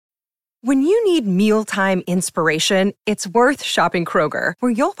When you need mealtime inspiration, it's worth shopping Kroger,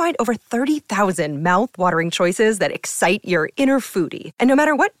 where you'll find over 30,000 mouth-watering choices that excite your inner foodie. And no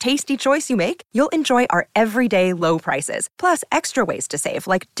matter what tasty choice you make, you'll enjoy our everyday low prices, plus extra ways to save,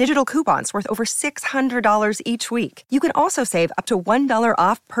 like digital coupons worth over $600 each week. You can also save up to $1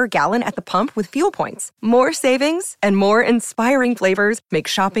 off per gallon at the pump with fuel points. More savings and more inspiring flavors make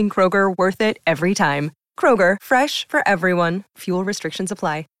shopping Kroger worth it every time. Kroger, fresh for everyone. Fuel restrictions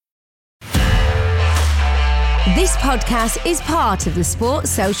apply. This podcast is part of the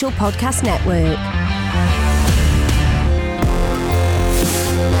Sports Social Podcast Network.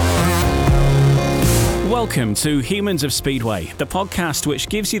 Welcome to Humans of Speedway, the podcast which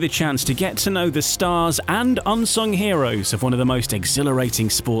gives you the chance to get to know the stars and unsung heroes of one of the most exhilarating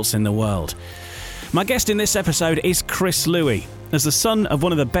sports in the world. My guest in this episode is Chris Louis. As the son of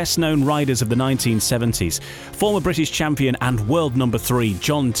one of the best-known riders of the 1970s, former British champion and world number 3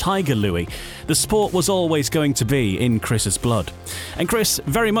 John Tiger Louis, the sport was always going to be in Chris's blood. And Chris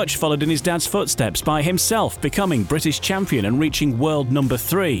very much followed in his dad's footsteps by himself becoming British champion and reaching world number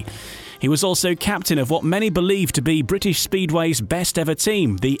 3. He was also captain of what many believe to be British Speedway's best ever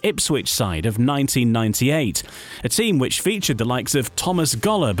team, the Ipswich side of 1998. A team which featured the likes of Thomas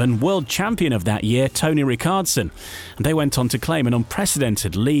Golub and world champion of that year, Tony Ricardson. And they went on to claim an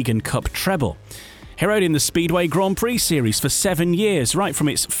unprecedented league and cup treble. He rode in the Speedway Grand Prix series for 7 years, right from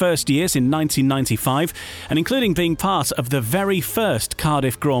its first years in 1995, and including being part of the very first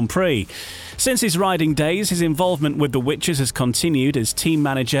Cardiff Grand Prix. Since his riding days, his involvement with the Witches has continued as team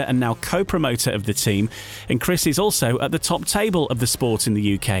manager and now co-promoter of the team, and Chris is also at the top table of the sport in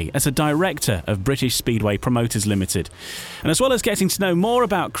the UK as a director of British Speedway Promoters Limited. And as well as getting to know more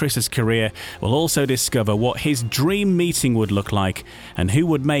about Chris's career, we'll also discover what his dream meeting would look like and who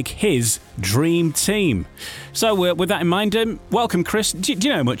would make his dream team. So with that in mind, welcome Chris. Do you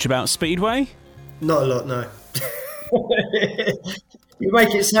know much about Speedway? Not a lot, no. You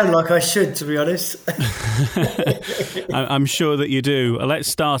make it sound like I should, to be honest. I'm sure that you do. Let's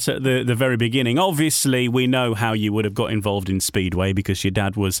start at the very beginning. Obviously, we know how you would have got involved in Speedway because your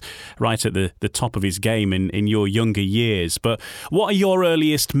dad was right at the top of his game in your younger years. But what are your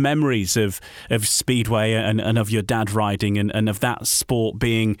earliest memories of Speedway and of your dad riding and of that sport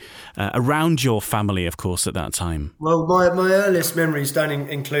being around your family, of course, at that time? Well, my earliest memories don't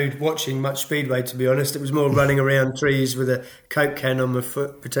include watching much Speedway, to be honest. It was more running around trees with a Coke can on my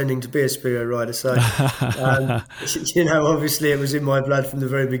foot pretending to be a Speedway rider. So, obviously it was in my blood from the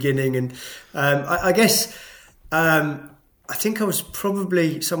very beginning. And I guess, I think I was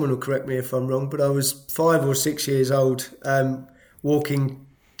probably, someone will correct me if I'm wrong, but I was 5 or 6 years old, walking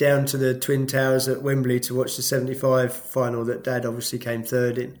down to the Twin Towers at Wembley to watch the 75 final that Dad obviously came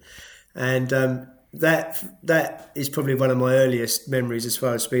third in. And that is probably one of my earliest memories as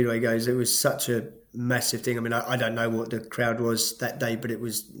far as Speedway goes. It was such a massive thing. I mean, I don't know what the crowd was that day, but it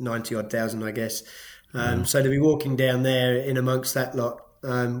was 90-odd thousand, I guess. So to be walking down there in amongst that lot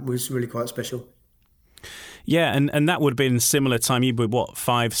was really quite special. Yeah, and that would have been a similar time. You were,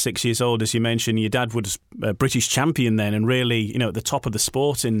 5, 6 years old, as you mentioned. Your dad was a British champion then and really, at the top of the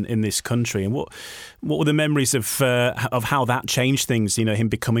sport in this country. And what were the memories of how that changed things, him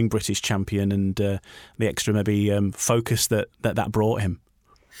becoming British champion and the extra maybe focus that brought him?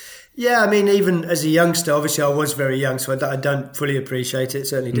 Yeah, I mean, even as a youngster, obviously I was very young, so I don't fully appreciate it.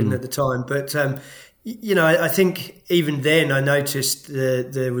 Certainly didn't at the time. But, I think even then I noticed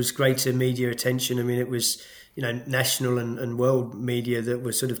there was greater media attention. I mean, it was, national and world media that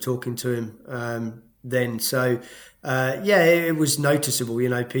were sort of talking to him then. So, it was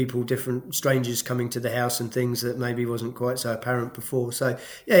noticeable, people, different strangers coming to the house and things that maybe wasn't quite so apparent before. So,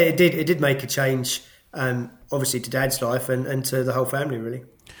 yeah, it did make a change, obviously to Dad's life and to the whole family, really.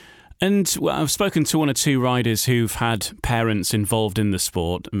 And I've spoken to 1 or 2 riders who've had parents involved in the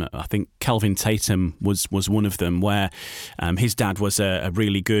sport. I think Kelvin Tatum was one of them, where his dad was a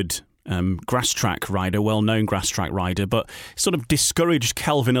really good grass track rider, well-known grass track rider, but sort of discouraged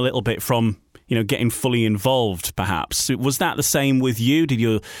Kelvin a little bit from getting fully involved, perhaps. Was that the same with you? Did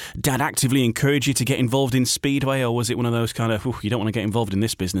your dad actively encourage you to get involved in Speedway, or was it one of those kind of, you don't want to get involved in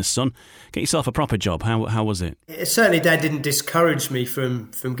this business, son? Get yourself a proper job. How was it? Certainly, Dad didn't discourage me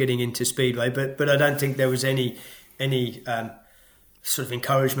from getting into Speedway, but I don't think there was any sort of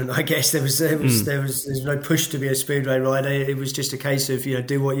encouragement. I guess there's no push to be a Speedway rider. It was just a case of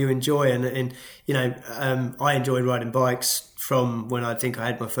do what you enjoy, and I enjoyed riding bikes from when I think I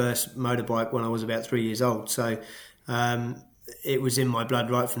had my first motorbike when I was about 3 years old. So it was in my blood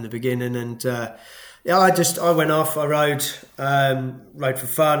right from the beginning. And I went off. I rode for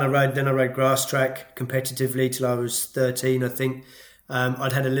fun. I rode grass track competitively till I was 13, I think.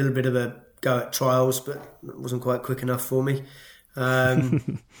 I'd had a little bit of a go at trials, but it wasn't quite quick enough for me.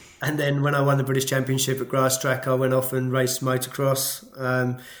 And then when I won the British Championship at Grass Track, I went off and raced motocross.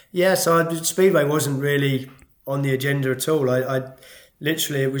 So Speedway wasn't really on the agenda at all. I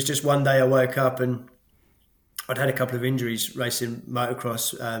literally, it was just one day I woke up and I'd had a couple of injuries racing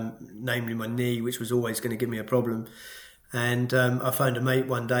motocross, namely my knee, which was always going to give me a problem. And I phoned a mate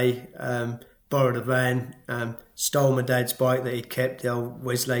one day, borrowed a van, stole my dad's bike that he'd kept, the old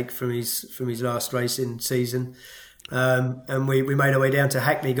Westlake, from his last racing season. And we made our way down to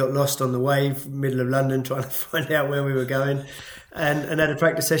Hackney, got lost on the way, middle of London, trying to find out where we were going, and had a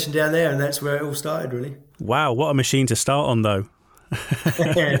practice session down there, and that's where it all started, really. Wow, what a machine to start on, though.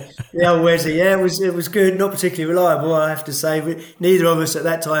 The old Wesley, it was good, not particularly reliable, I have to say. Neither of us at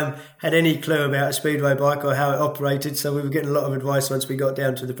that time had any clue about a speedway bike or how it operated, so we were getting a lot of advice once we got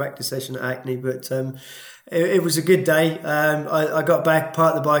down to the practice session at Hackney. But it was a good day. I got back,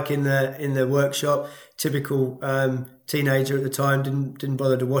 parked the bike in the workshop. Typical teenager at the time, didn't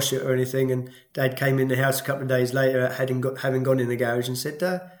bother to wash it or anything. And Dad came in the house a couple of days later, having gone in the garage, and said,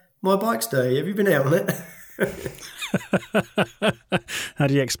 "My bike's dirty. Have you been out on it?" How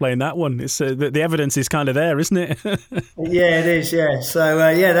do you explain that one? It's the evidence is kind of there, isn't it? Yeah, it is. Yeah. So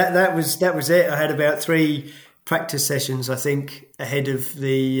that was it. I had about 3 practice sessions, I think, ahead of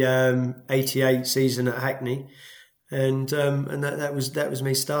the 88 season at Hackney, and that was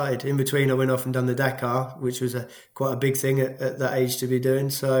me started. In between, I went off and done the Dakar, which was quite a big thing at that age to be doing.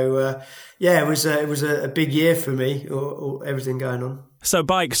 So it was a big year for me, or everything going on. So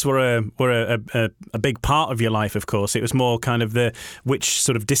bikes were a big part of your life, of course. It was more kind of which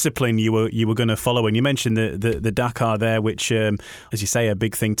sort of discipline you were going to follow. And you mentioned the Dakar there, which, as you say, a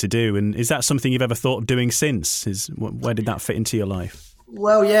big thing to do. And is that something you've ever thought of doing since? Where did that fit into your life?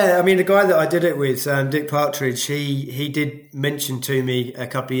 Well, yeah. I mean, the guy that I did it with, Dick Partridge, he did mention to me a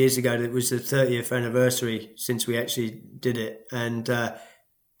couple of years ago that it was the 30th anniversary since we actually did it, and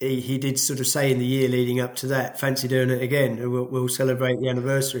he did sort of say in the year leading up to that, fancy doing it again, we'll celebrate the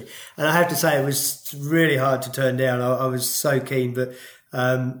anniversary. And I have to say, it was really hard to turn down. I was so keen, but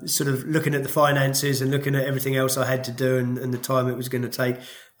sort of looking at the finances and looking at everything else I had to do and the time it was going to take,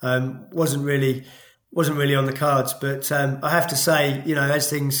 wasn't really on the cards. But I have to say, as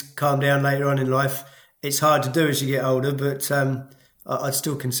things calm down later on in life, it's hard to do as you get older, but I'd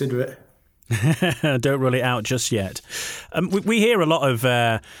still consider it. Don't rule it out just yet. We hear a lot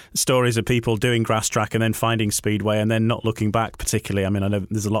of stories of people doing grass track and then finding speedway and then not looking back particularly. I mean, I know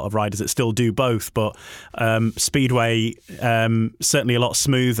there's a lot of riders that still do both, but speedway certainly a lot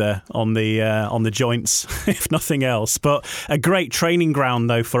smoother on the joints, if nothing else. But a great training ground,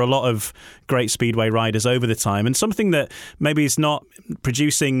 though, for a lot of great speedway riders over the time, and something that maybe is not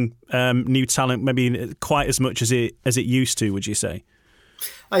producing new talent maybe quite as much as it used to, would you say?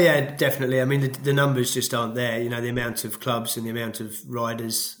 Oh yeah, definitely. I mean, the numbers just aren't there. The amount of clubs and the amount of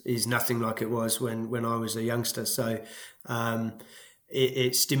riders is nothing like it was when I was a youngster. So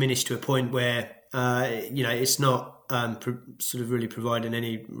it's diminished to a point where it's not sort of really providing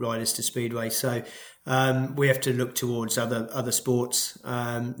any riders to speedway. So we have to look towards other sports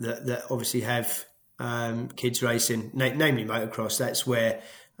that obviously have kids racing, namely motocross. That's where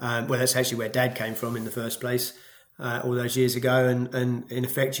that's actually where Dad came from in the first place. All those years ago, and in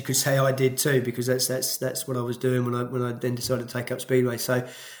effect, you could say I did too, because that's what I was doing when I then decided to take up speedway. So,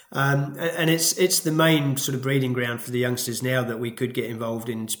 and it's the main sort of breeding ground for the youngsters now that we could get involved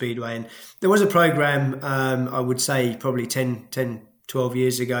in speedway. And there was a program, I would say probably 10, 12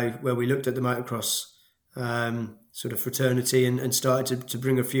 years ago, where we looked at the motocross sort of fraternity and started to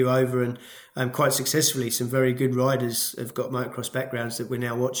bring a few over, and quite successfully. Some very good riders have got motocross backgrounds that we're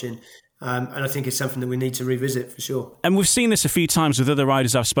now watching. And I think it's something that we need to revisit for sure. And we've seen this a few times with other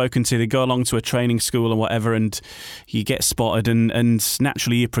riders I've spoken to. They go along to a training school or whatever, and you get spotted, and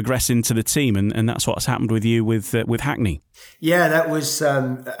naturally you progress into the team, and that's what's happened with you with Hackney. Yeah, that was,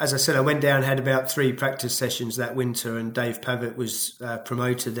 as I said, I went down, had about 3 practice sessions that winter, and Dave Pavitt was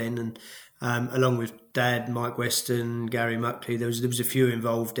promoter then, and along with Dad, Mike Weston, Gary Muckley, there was a few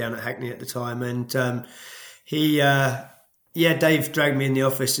involved down at Hackney at the time, and Dave dragged me in the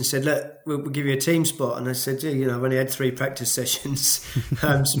office and said, "Look, we'll give you a team spot." And I said, "Yeah, I've only had 3 practice sessions.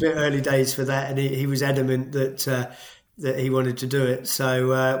 It's a bit early days for that." And he was adamant that he wanted to do it.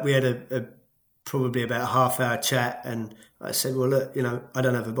 So we had a probably about a half-hour chat, and I said, "Well, look, I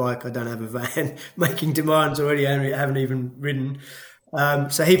don't have a bike, I don't have a van." Making demands already, I haven't even ridden.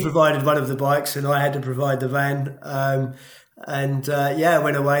 So he provided one of the bikes, and I had to provide the van. I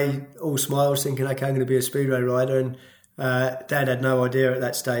went away all smiles, thinking, "Okay, I'm going to be a speedway rider." And Dad had no idea at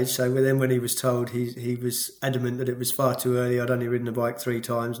that stage. So then when he was told, he was adamant that it was far too early. I'd only ridden a bike 3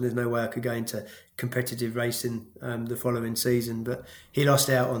 times and there's no way I could go into competitive racing the following season. But he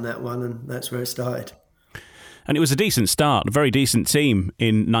lost out on that one, and that's where it started. And it was a decent start, a very decent team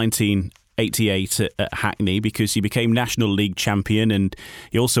in 1988 at Hackney, because you became National League champion and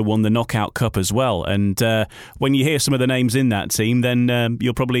you also won the Knockout Cup as well. And when you hear some of the names in that team, then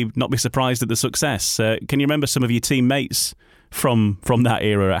you'll probably not be surprised at the success. Can you remember some of your teammates from that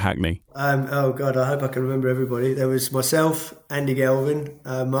era at Hackney? Oh God, I hope I can remember everybody. There was myself, Andy Galvin,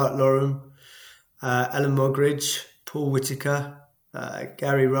 Mark Lorham, Alan Mogridge, Paul Whitaker,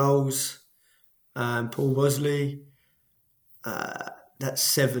 Gary Rolls, Paul Bosley. That's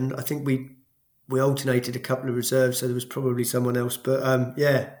 7. I think we alternated a couple of reserves, so there was probably someone else. But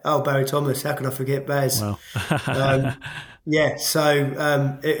Barry Thomas. How can I forget Baz? Wow.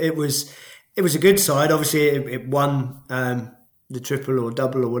 It was a good side. Obviously, it won the triple or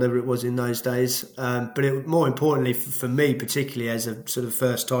double or whatever it was in those days. But more importantly for me, particularly as a sort of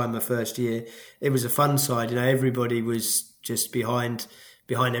first timer, first year, it was a fun side. Everybody was just behind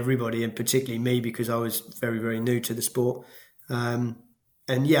everybody, and particularly me, because I was very, very new to the sport.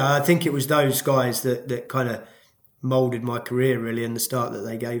 I think it was those guys that kind of moulded my career, really, and the start that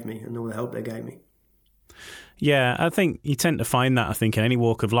they gave me and all the help they gave me. Yeah, I think you tend to find that, I think, in any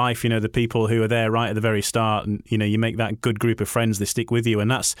walk of life, the people who are there right at the very start, and, you make that good group of friends, they stick with you. And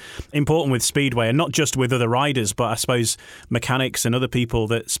that's important with Speedway, and not just with other riders, but I suppose mechanics and other people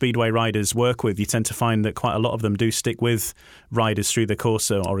that Speedway riders work with. You tend to find that quite a lot of them do stick with riders through the course,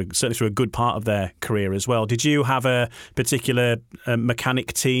 or certainly through a good part of their career as well. Did you have a particular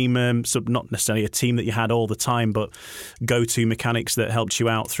mechanic team, so not necessarily a team that you had all the time, but go-to mechanics that helped you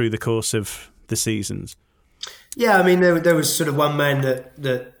out through the course of the seasons? Yeah, I mean, there was sort of one man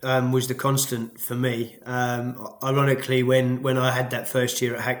that was the constant for me. Ironically, when I had that first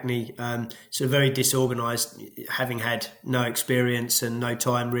year at Hackney, sort of very disorganised, having had no experience and no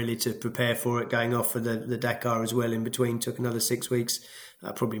time really to prepare for it, going off for the Dakar as well in between, took another 6 weeks,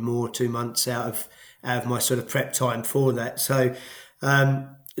 probably more, 2 months out of my sort of prep time for that. So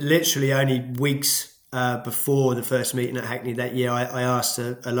literally only weeks before the first meeting at Hackney that year, I asked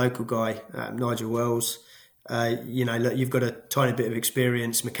a local guy, Nigel Wells, look, you've got a tiny bit of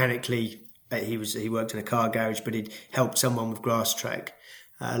experience mechanically. He worked in a car garage, but he'd helped someone with grass track,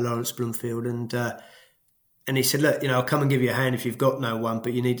 Lawrence Bloomfield, and he said, look, I'll come and give you a hand if you've got no one,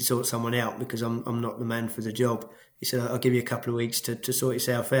 but you need to sort someone out because I'm not the man for the job. He said, I'll give you a couple of weeks to sort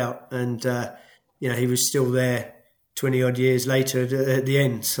yourself out, and he was still there 20 odd years later at the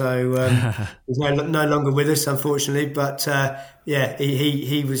end. So he's no longer with us, unfortunately. But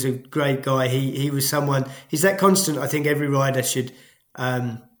he was a great guy. He was someone. He's that constant. I think every rider should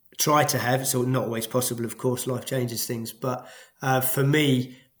try to have. It's not always possible, of course. Life changes things. But for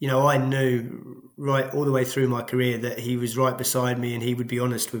me, I knew right all the way through my career that he was right beside me and he would be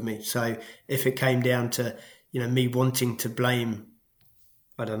honest with me. So if it came down to me wanting to blame,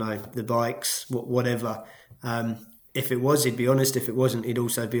 I don't know, the bikes, whatever. If it was, he'd be honest. If it wasn't, he'd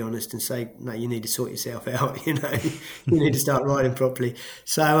also be honest and say, no, you need to sort yourself out, you need to start riding properly.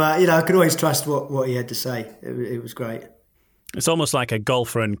 So, I could always trust what he had to say. It was great. It's almost like a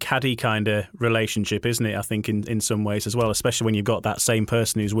golfer and caddy kind of relationship, isn't it? I think in some ways as well, especially when you've got that same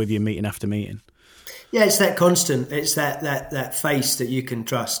person who's with you meeting after meeting. Yeah, it's that constant. It's that face that you can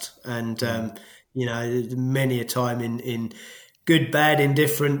trust. And, many a time in good, bad,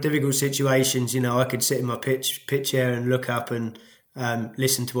 indifferent, difficult situations, I could sit in my pitch chair and look up and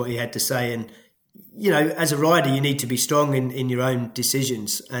listen to what he had to say. And, as a rider, you need to be strong in your own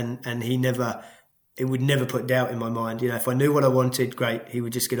decisions. And it would never put doubt in my mind. If I knew what I wanted, great, he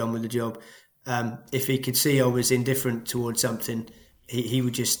would just get on with the job. If he could see I was indifferent towards something, he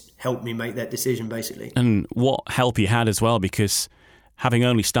would just help me make that decision, basically. And what help he had as well, because having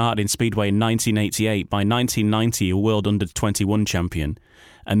only started in Speedway in 1988, by 1990 you're World Under-21 champion,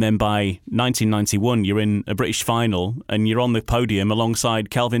 and then by 1991 you're in a British final and you're on the podium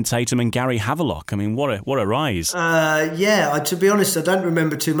alongside Kelvin Tatum and Gary Havelock. I mean, what a rise! To be honest, I don't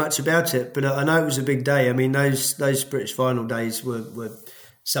remember too much about it, but I know it was a big day. I mean, those British final days were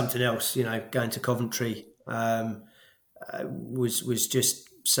something else. Going to Coventry was just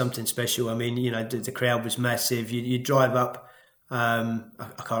something special. I mean, the crowd was massive. You drive up. I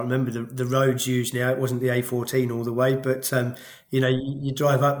can't remember the roads used now. It wasn't the A14 all the way, but you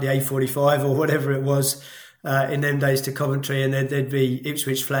drive up the A45 or whatever it was in them days to Coventry, and there'd be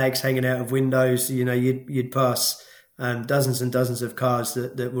Ipswich flags hanging out of windows. You'd pass dozens and dozens of cars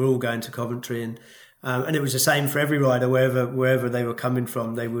that were all going to Coventry, and it was the same for every rider wherever they were coming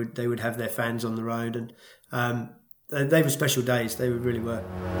from. They would have their fans on the road, and they were special days. They really were.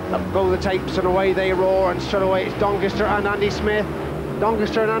 Up go the tapes and away they roar, and straight away it's Doncaster and Andy Smith.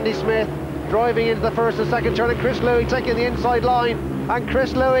 Doncaster and Andy Smith driving into the first and second turn, and Chris Louis taking the inside line, and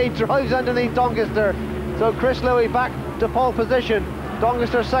Chris Louis drives underneath Doncaster. So Chris Louis back to pole position.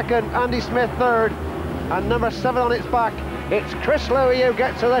 Doncaster second, Andy Smith third, and number 7 on its back. It's Chris Louis who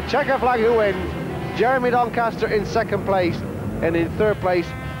gets to the checker flag, who wins. Jeremy Doncaster in second place, and in third place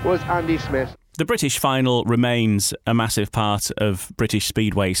was Andy Smith. The British final remains a massive part of British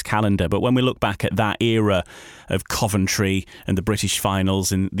Speedway's calendar, but when we look back at that era of Coventry and the British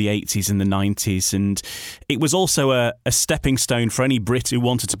finals in the 80s and the 90s, and it was also a stepping stone for any Brit who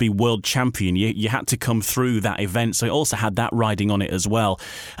wanted to be world champion. You had to come through that event, so it also had that riding on it as well.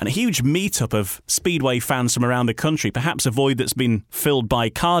 And a huge meetup of Speedway fans from around the country, perhaps a void that's been filled by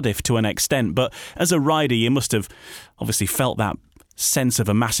Cardiff to an extent, but as a rider you must have obviously felt that sense of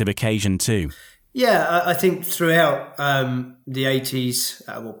a massive occasion too. Yeah, I think throughout the 80s,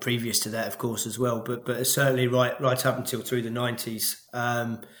 well, previous to that, of course, as well, but certainly right up until through the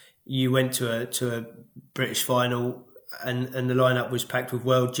 90s, you went to a British final, and the lineup was packed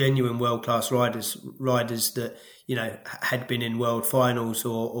with genuine world-class riders that, you know, had been in world finals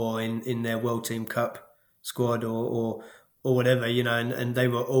or in their World Team Cup squad or whatever, you know, and they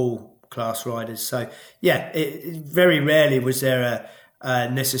were all class riders. So yeah, it very rarely was there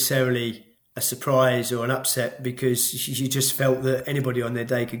necessarily a surprise or an upset, because you just felt that anybody on their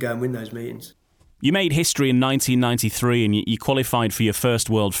day could go and win those meetings. You made history in 1993 and you qualified for your first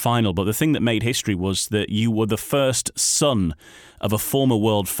world final, but the thing that made history was that you were the first son of a former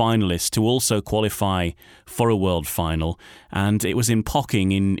world finalist to also qualify for a world final, and it was in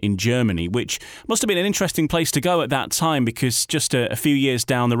Pocking in Germany, which must have been an interesting place to go at that time, because just a few years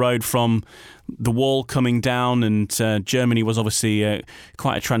down the road from the wall coming down, and Germany was obviously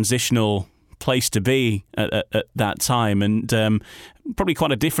quite a transitional place to be at that time, and probably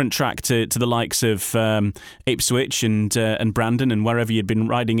quite a different track to the likes of Ipswich and Brandon and wherever you'd been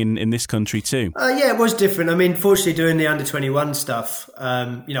riding in this country too. Yeah, it was different. I mean, fortunately, doing the under-21 stuff,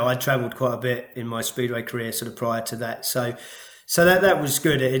 you know, I travelled quite a bit in my Speedway career sort of prior to that, so that was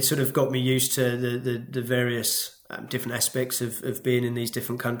good. It sort of got me used to the various different aspects of being in these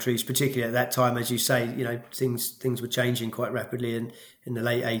different countries, particularly at that time, as you say, you know, things were changing quite rapidly in the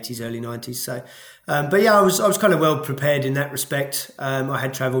late 80s, early 90s. So, but yeah, I was kind of well prepared in that respect. I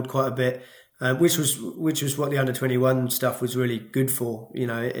had travelled quite a bit, which was what the under-21 stuff was really good for. You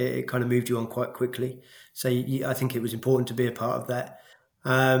know, it kind of moved you on quite quickly. So I think it was important to be a part of that.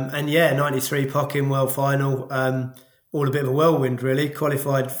 And yeah, 93 Pocking World Final, all a bit of a whirlwind, really.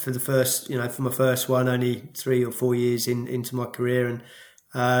 Qualified for the first, you know, for my first one, only 3 or 4 years into my career.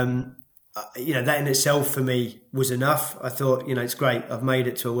 And, you know, that in itself for me was enough. I thought, you know, it's great. I've made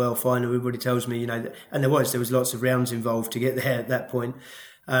it to a world final. Everybody tells me, you know, and there was lots of rounds involved to get there at that point.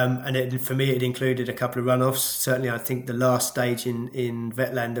 And for me, it included a couple of runoffs. Certainly, I think the last stage in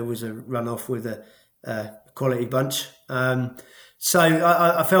Vetlanda was a runoff with a quality bunch. So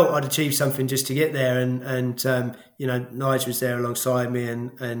I felt I'd achieved something just to get there, and you know, Nigel was there alongside me,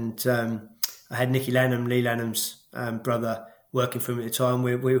 and I had Nicky Lanham, Lee Lanham's brother, working for me at the time.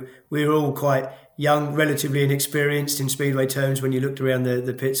 We were all quite young, relatively inexperienced in Speedway terms when you looked around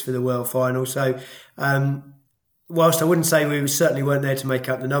the pits for the world final. So whilst I wouldn't say we certainly weren't there to make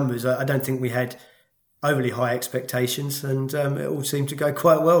up the numbers, I don't think we had overly high expectations, and it all seemed to go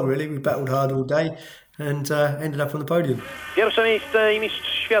quite well, really. We battled hard all day and ended up on the podium. Pierwsze miejsce i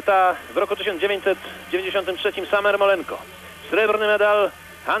mistrz świata w roku 1993 Sam Ermolenko. Srebrny medal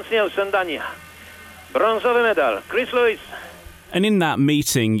Hans Nielsen, Dania. Brązowy medal Chris Louis. And in that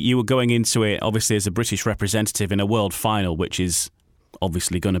meeting, you were going into it, obviously, as a British representative in a world final, which is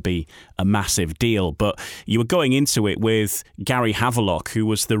obviously going to be a massive deal. But you were going into it with Gary Havelock, who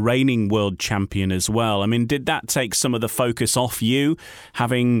was the reigning world champion as well. I mean, did that take some of the focus off you,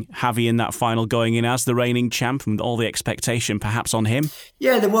 having Javi in that final going in as the reigning champ, and all the expectation perhaps on him?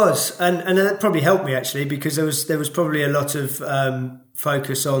 Yeah, there was. And that probably helped me, actually, because there was probably a lot of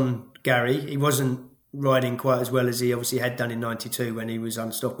focus on Gary. He wasn't riding quite as well as he obviously had done in 92 when he was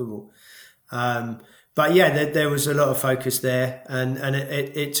unstoppable. But yeah, there was a lot of focus there, and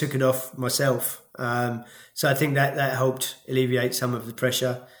it took it off myself. So I think that helped alleviate some of the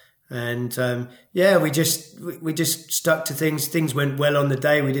pressure. And yeah, we just stuck to things. Things went well on the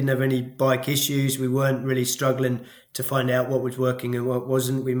day. We didn't have any bike issues. We weren't really struggling to find out what was working and what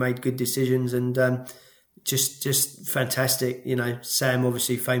wasn't. We made good decisions, and just fantastic. You know, Sam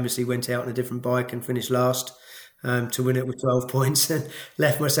obviously famously went out on a different bike and finished last. To win it with 12 points, and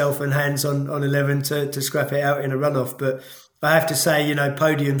left myself and Hans on 11 to scrap it out in a runoff. But I have to say,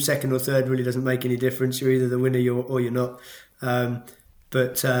 podium, second or third really doesn't make any difference. You're either the winner or you're not.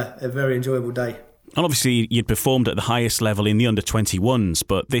 But a very enjoyable day. And obviously you'd performed at the highest level in the under-21s,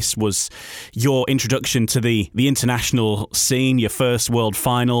 but this was your introduction to the international scene, your first world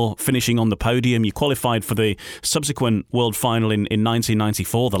final, finishing on the podium. You qualified for the subsequent world final in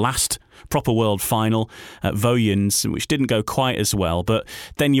 1994, the last proper world final at Vojens, which didn't go quite as well. But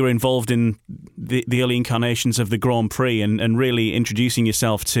then you were involved in the early incarnations of the Grand Prix and really introducing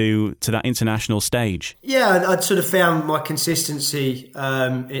yourself to that international stage. Yeah, I'd sort of found my consistency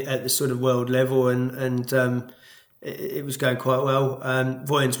at the sort of world level, and it was going quite well.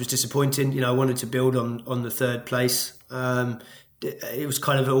 Vojens was disappointing. I wanted to build on the third place. It was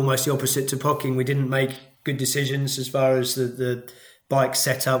kind of almost the opposite to Pocking. We didn't make good decisions as far as the bike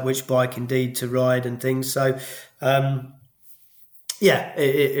set up, which bike indeed to ride and things. So,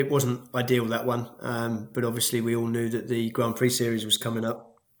 it wasn't ideal, that one. But obviously we all knew that the Grand Prix series was coming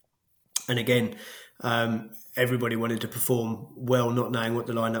up. And again, everybody wanted to perform well, not knowing what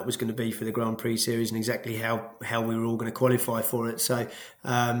the lineup was going to be for the Grand Prix series and exactly how we were all going to qualify for it. So,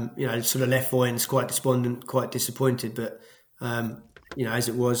 sort of left Vojens quite despondent, quite disappointed. But, as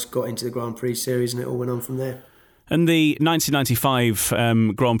it was, got into the Grand Prix series and it all went on from there. And the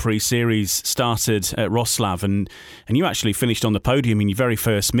 1995 Grand Prix series started at Wrocław, and you actually finished on the podium in your very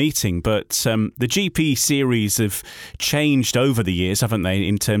first meeting. But the GP series have changed over the years, haven't they,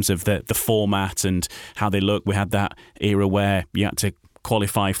 in terms of the format and how they look? We had that era where you had to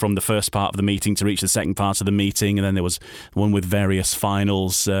qualify from the first part of the meeting to reach the second part of the meeting, and then there was one with various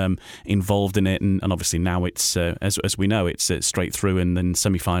finals involved in it, and obviously now it's as we know, it's straight through and then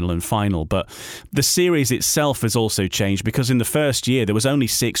semi-final and final. But the series itself has also changed, because in the first year there was only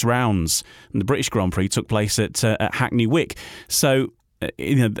 6 rounds, and the British Grand Prix took place at Hackney Wick. So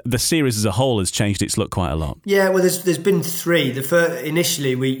the series as a whole has changed its look quite a lot. Yeah, well, there's been 3.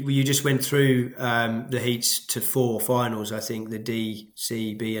 Initially, you just went through the heats to 4 finals. I think the D,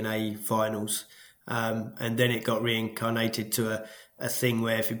 C, B, and A finals, and then it got reincarnated to a thing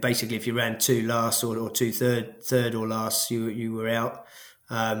where if you ran 2 last or 2 third or last, you were out.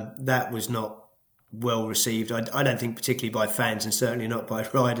 That was not well received. I don't think particularly by fans, and certainly not by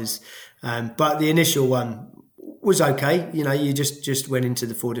riders. But the initial one was okay. You just went into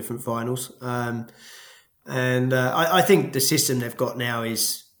the 4 different finals. I think the system they've got now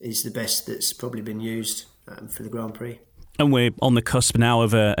is the best that's probably been used for the Grand Prix. And we're on the cusp now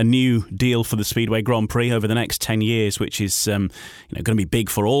of a new deal for the Speedway Grand Prix over the next 10 years, which is going to be big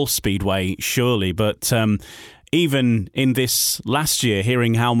for all Speedway, surely. But even in this last year,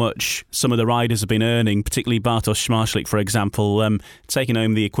 hearing how much some of the riders have been earning, particularly Bartosz Szmartlik, for example, taking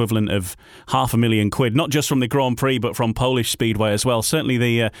home the equivalent of £500,000, not just from the Grand Prix, but from Polish Speedway as well. Certainly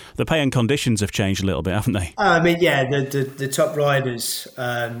the pay and conditions have changed a little bit, haven't they? The top riders,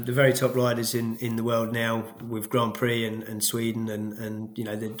 the very top riders in the world now with Grand Prix and Sweden, and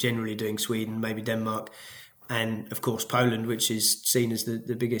they're generally doing Sweden, maybe Denmark, and of course Poland, which is seen as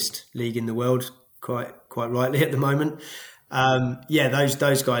the biggest league in the world, quite rightly at the moment.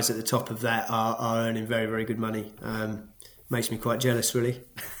 Those guys at the top of that are earning very, very good money. Makes me quite jealous, really.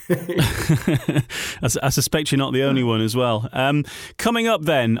 I suspect you're not the only one as well. Coming up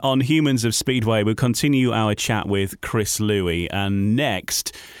then on Humans of Speedway, we'll continue our chat with Chris Louis, and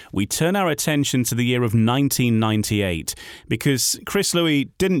next we turn our attention to the year of 1998, because Chris Louis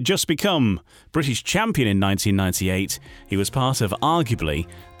didn't just become British champion in 1998, he was part of arguably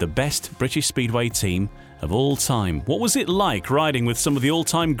the best British Speedway team of all time. What was it like riding with some of the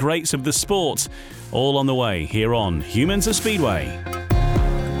all-time greats of the sport? All on the way here on Humans of Speedway.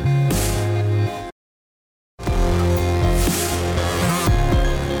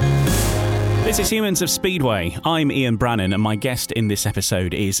 This is Humans of Speedway. I'm Ian Brannan, and my guest in this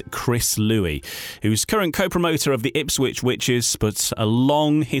episode is Chris Louis, who's current co-promoter of the Ipswich Witches, but a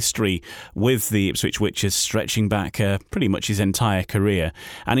long history with the Ipswich Witches stretching back pretty much his entire career.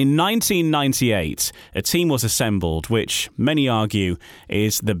 And in 1998, a team was assembled which many argue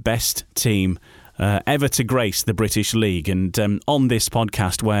is the best team ever to grace the British League. And on this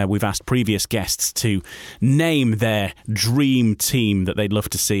podcast, where we've asked previous guests to name their dream team that they'd love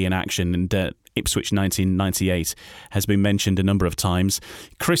to see in action, and Ipswich 1998 has been mentioned a number of times.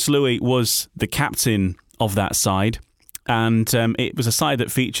 Chris Louis was the captain of that side, and it was a side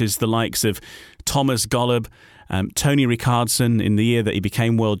that features the likes of Thomas Golub, Tony Ricardson in the year that he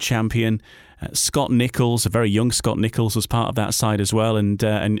became world champion, Scott Nichols, a very young Scott Nichols, was part of that side as well, and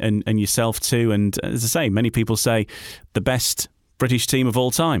yourself too. And as I say, many people say the best British team of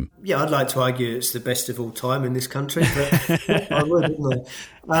all time. Yeah, I'd like to argue it's the best of all time in this country, but I would, wouldn't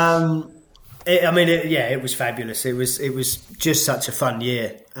I? It was fabulous. It was just such a fun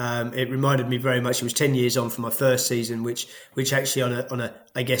year. It reminded me very much. It was 10 years on from my first season, which actually on a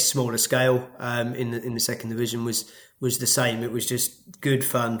I guess smaller scale in the second division was the same. It was just good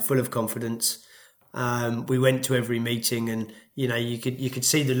fun, full of confidence. We went to every meeting, and you could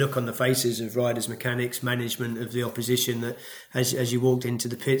see the look on the faces of riders, mechanics, management of the opposition that as you walked into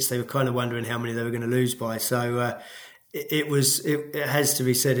the pits, they were kind of wondering how many they were going to lose by. So. It has to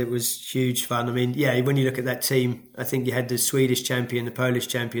be said, it was huge fun. I mean, when you look at that team, I think you had the Swedish champion, the Polish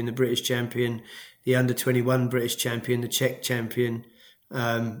champion, the British champion, the under-21 British champion, the Czech champion.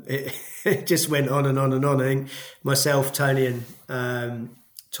 It just went on and on and on. I think myself, Tony and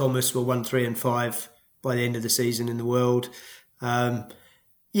Thomas were 1, 3 and 5 by the end of the season in the world.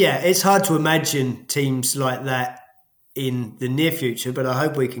 It's hard to imagine teams like that in the near future, but I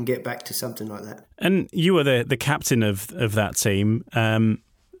hope we can get back to something like that. And you were the captain of that team,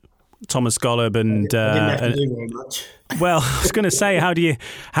 Thomas Golub, and I didn't have to do very much. Well, I was going to say, how do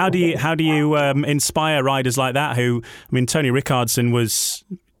you inspire riders like that? Who, I mean, Tony Rickardsson was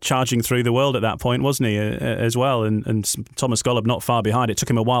charging through the world at that point, wasn't he, as well? And Thomas Golub not far behind. It took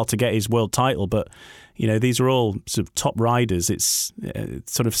him a while to get his world title, but these are all sort of top riders. It's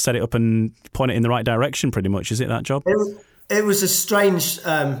sort of set it up and point it in the right direction, pretty much. Is it that job? It was a strange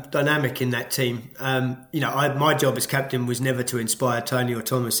dynamic in that team. My job as captain was never to inspire Tony or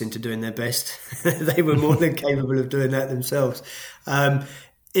Thomas into doing their best. They were more than capable of doing that themselves.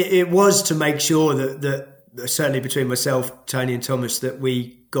 It was to make sure that certainly between myself, Tony and Thomas, that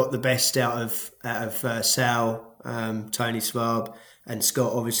we got the best out of Sal, Tony Svab, and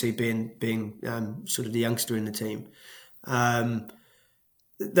Scott, obviously being sort of the youngster in the team.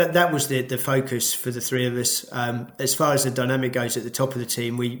 That was the focus for the three of us. As far as the dynamic goes at the top of the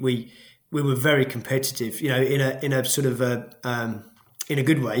team, we were very competitive. In a sort of in a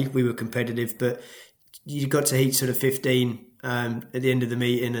good way, we were competitive. But you got to heat sort of 15 at the end of the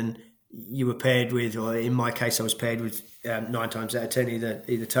meeting, and you were paired with, or in my case, I was paired with 9 times out of 10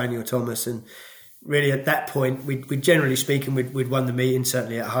 either Tony or Thomas. And really, at that point, we generally speaking, we'd won the meeting,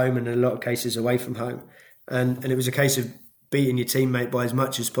 certainly at home, and in a lot of cases away from home. And it was a case of beating your teammate by as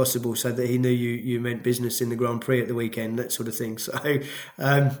much as possible so that he knew you meant business in the Grand Prix at the weekend, that sort of thing. So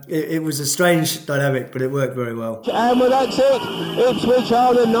it was a strange dynamic, but it worked very well. And well, that's it. Ipswich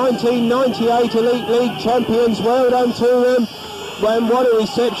are the 1998 Elite League champions. Well done to them. When what a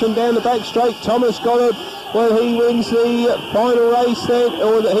reception down the back straight. Thomas Golub, well, he wins the final race then,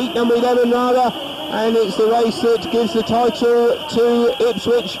 or the heat number 11 rather, and it's the race that gives the title to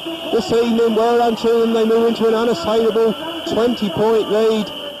Ipswich this evening. Well done to them. They move into an unassailable 20-point lead.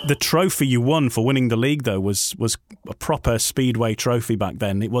 The trophy you won for winning the league, though, was a proper speedway trophy back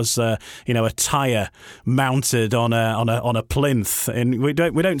then. It was a tyre mounted on a plinth, and we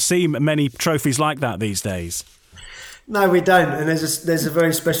don't see many trophies like that these days. No, we don't, and there's a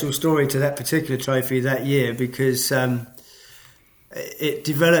very special story to that particular trophy that year, because it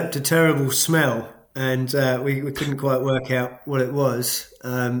developed a terrible smell, and we couldn't quite work out what it was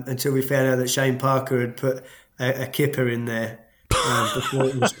until we found out that Shane Parker had put a kipper in there before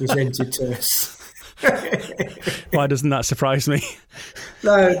it was presented to us. Why doesn't that surprise me?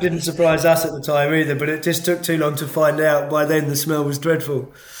 No, it didn't surprise us at the time either, but it just took too long to find out. By then the smell was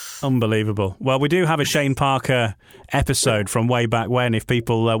dreadful. Unbelievable. Well, we do have a Shane Parker episode from way back when, if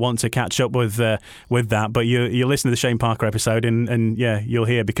people want to catch up with that. But you listen to the Shane Parker episode and you'll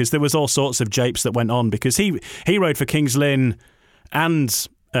hear, because there was all sorts of japes that went on, because he rode for Kings Lynn and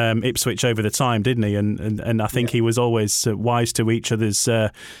Ipswich over the time, didn't he? And I think he was always wise to each other's,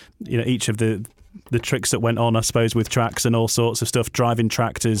 each of the tricks that went on, I suppose, with tracks and all sorts of stuff, driving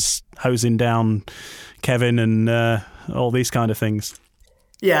tractors, hosing down Kevin and all these kind of things.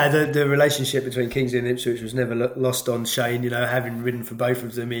 Yeah, the relationship between Kingsley and Ipswich was never lost on Shane. Having ridden for both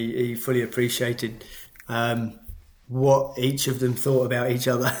of them, he fully appreciated what each of them thought about each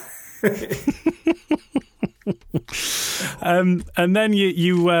other. And then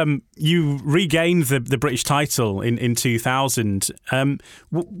you regained the British title in 2000.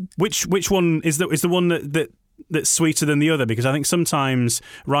 Which one is the one that's sweeter than the other? Because I think sometimes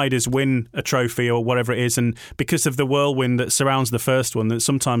riders win a trophy or whatever it is, and because of the whirlwind that surrounds the first one, that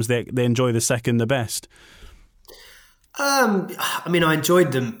sometimes they enjoy the second the best. I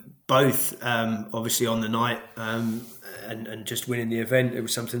enjoyed them both, obviously on the night, and just winning the event. It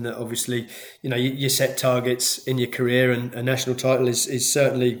was something that obviously, you set targets in your career, and a national title is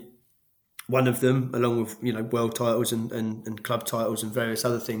certainly one of them, along with world titles and club titles and various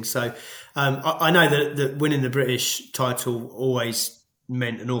other things. So I know that winning the British title always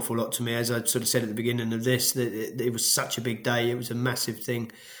meant an awful lot to me. As I sort of said at the beginning of this, that it was such a big day. It was a massive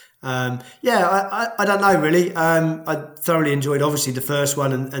thing. I don't know really. I thoroughly enjoyed obviously the first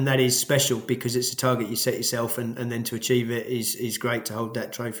one, and that is special because it's a target you set yourself, and then to achieve it is great to hold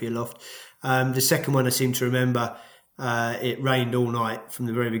that trophy aloft. The second one I seem to remember, it rained all night from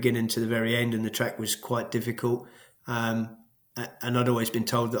the very beginning to the very end, and the track was quite difficult. And I'd always been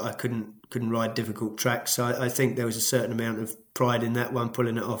told that I couldn't ride difficult tracks, so I think there was a certain amount of pride in that one,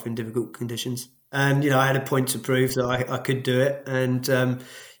 pulling it off in difficult conditions. And I had a point to prove that I could do it, and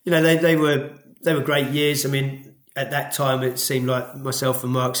they were great years. I mean, at that time it seemed like myself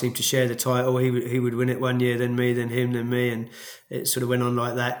and Mark seemed to share the title. He would win it one year, then me, then him, then me, and it sort of went on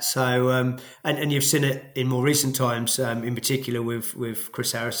like that. So and you've seen it in more recent times, in particular with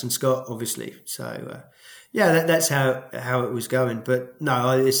Chris Harrison-Scott, obviously. So that's how it was going. But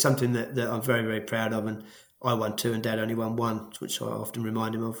no, it's something that I'm very, very proud of, and I won 2 and Dad only won 1, which I often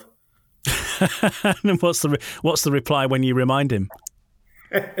remind him of. And what's the reply when you remind him?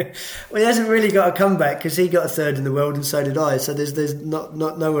 Well, he hasn't really got a comeback because he got a 3rd in the world and so did I. So there's not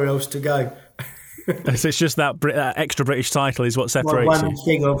nowhere else to go. So it's just that extra British title is what separates you. One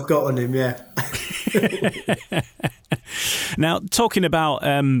thing I've got on him, yeah. Now, talking about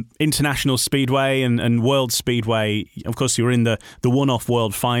international speedway and world speedway, of course, you were in the one-off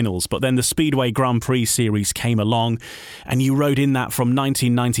world finals, but then the Speedway Grand Prix series came along, and you rode in that from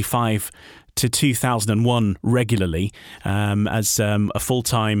 1995 to 2001 regularly as a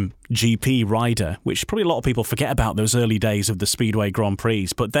full-time GP rider, which probably a lot of people forget about those early days of the Speedway Grand Prix.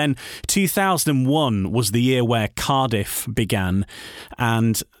 But then 2001 was the year where Cardiff began,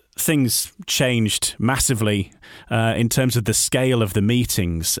 and things changed massively in terms of the scale of the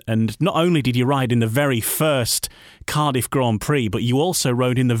meetings. And not only did you ride in the very first Cardiff Grand Prix, but you also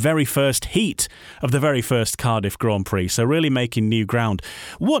rode in the very first heat of the very first Cardiff Grand Prix, so really making new ground.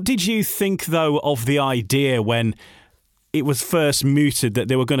 What did you think, though, of the idea when it was first mooted that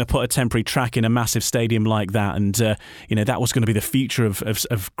they were going to put a temporary track in a massive stadium like that, and that was going to be the future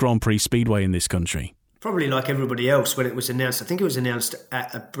of Grand Prix Speedway in this country? Probably like everybody else when it was announced. I think it was announced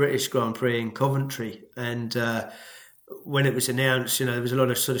at a British Grand Prix in Coventry, and when it was announced, there was a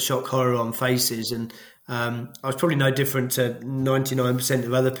lot of sort of shock horror on faces, and I was probably no different to 99%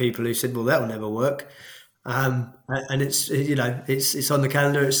 of other people who said, "Well, that will never work." And it's on the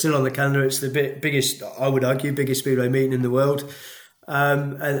calendar. It's still on the calendar. It's the biggest, I would argue, biggest speedway meeting in the world.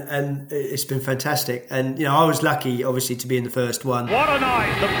 And it's been fantastic. And, I was lucky, obviously, to be in the first one. What a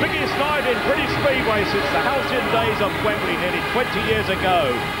night! The biggest night in British Speedway since the halcyon days of Wembley nearly 20 years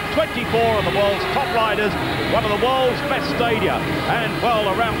ago. 24 of the world's top riders, one of the world's best stadia. And,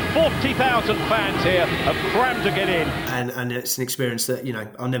 around 40,000 fans here have crammed to get in. And it's an experience that,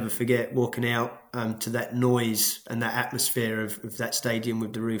 I'll never forget, walking out to that noise and that atmosphere of that stadium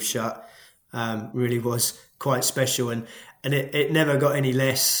with the roof shut. Really was quite special, and it never got any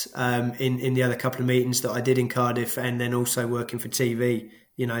less in the other couple of meetings that I did in Cardiff, and then also working for TV.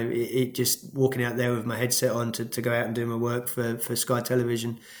 It just walking out there with my headset on to go out and do my work for Sky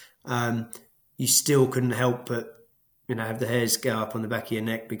Television. You still couldn't help but have the hairs go up on the back of your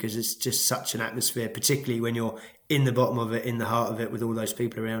neck, because it's just such an atmosphere, particularly when you're in the bottom of it, in the heart of it, with all those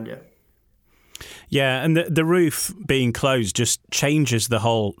people around you. Yeah, and the roof being closed just changes the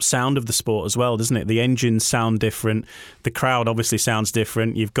whole sound of the sport as well, doesn't it? The engines sound different. The crowd obviously sounds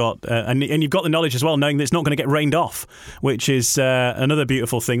different. You've got and you've got the knowledge as well, knowing that it's not going to get rained off, which is another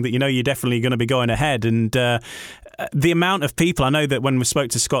beautiful thing, that you're definitely going to be going ahead. And the amount of people, I know that when we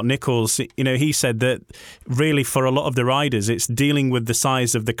spoke to Scott Nichols, he said that really for a lot of the riders, it's dealing with the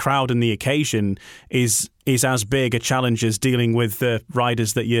size of the crowd and the occasion is as big a challenge as dealing with the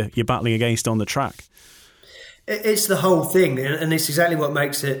riders that you're battling against on the track. It's the whole thing, and it's exactly what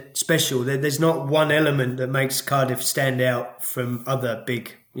makes it special. There's not one element that makes Cardiff stand out from other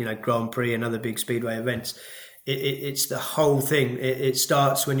big, Grand Prix and other big speedway events. It's the whole thing. It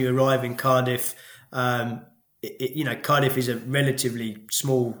starts when you arrive in Cardiff. Cardiff is a relatively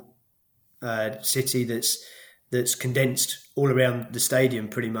small city that's condensed all around the stadium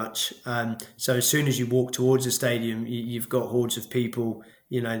pretty much. So as soon as you walk towards the stadium, you've got hordes of people,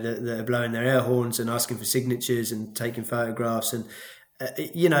 that are blowing their air horns and asking for signatures and taking photographs. And,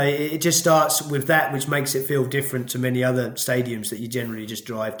 it just starts with that, which makes it feel different to many other stadiums that you generally just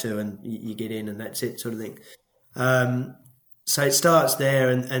drive to and you get in and that's it sort of thing. So it starts there,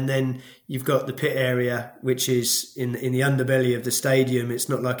 and then you've got the pit area, which is in the underbelly of the stadium. It's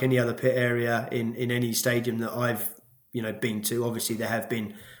not like any other pit area in any stadium that I've been to. Obviously, there have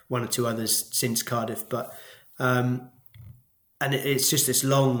been one or two others since Cardiff, but and it's just this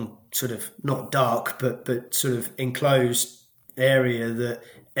long sort of not dark, but sort of enclosed area that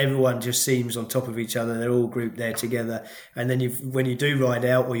everyone just seems on top of each other. They're all grouped there together. And then when you do ride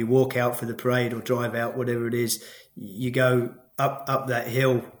out or you walk out for the parade or drive out, whatever it is, you go up that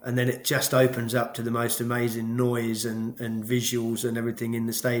hill, and then it just opens up to the most amazing noise and visuals and everything in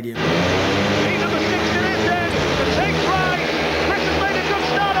the stadium. He's number 6 in his end. The takes right. Chris has made a good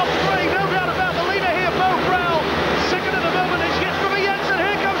start off 3. No doubt about the leader here, Bo Brown. Second at the moment is Jesper Jensen.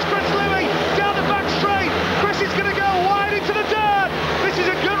 Here comes Chris Louis down the back straight. Chris is going to go wide into the dirt. This is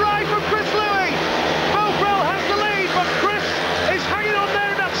a good ride from Chris Louis. Bo Brown has the lead, but Chris is hanging on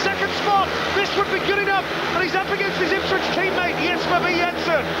there in that second spot. This would be good enough, and he's up against his Ipswich teammate Jesper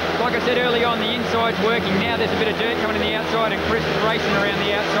Jensen. Like I said early on, the inside's working. Now there's a bit of dirt coming in the outside, and Chris is racing around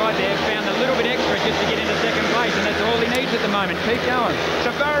the outside there. Found a little bit extra just to get into second place, and that's all he needs at the moment. Keep going. It's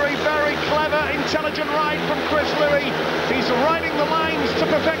a very, very clever, intelligent ride from Chris Louis. He's riding the lines to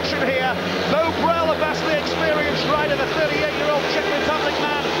perfection here. Bo Brell, a vastly experienced rider, the 38-year-old Czech Republic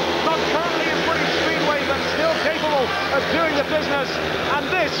man, not currently in British Speedway, but still capable of doing the business. And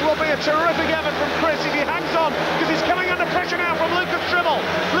this will be a terrific effort from Chris if he hangs on, because he's coming under pressure now from Lucas Trimble.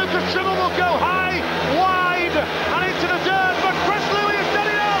 Lucas Trimble will go high, wide, and into the dirt, but Chris Louis has done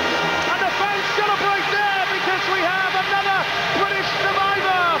it up, and the fans celebrate there because we have another British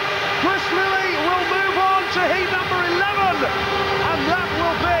survivor. Chris Louis will move on to heat number 11, and that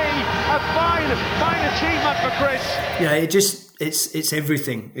will be a fine achievement for Chris. Yeah, it's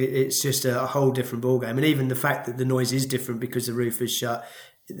everything. It's just a whole different ballgame, and even the fact that the noise is different because the roof is shut.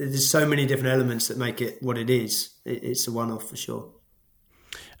 There's so many different elements that make it what it is. It's a one-off for sure.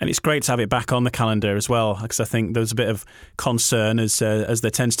 And it's great to have it back on the calendar as well, because I think there's a bit of concern, as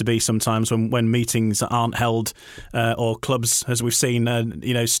there tends to be sometimes when meetings aren't held or clubs, as we've seen,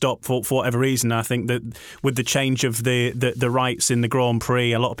 stop for whatever reason. I think that with the change of the rights in the Grand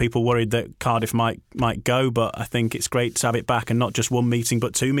Prix, a lot of people worried that Cardiff might go, but I think it's great to have it back, and not just one meeting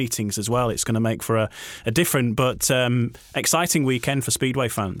but 2 meetings as well. It's going to make for a different but exciting weekend for Speedway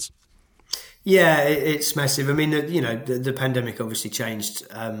fans. Yeah, it's massive. I mean, the pandemic obviously changed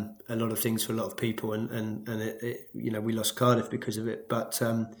a lot of things for a lot of people, and we lost Cardiff because of it. But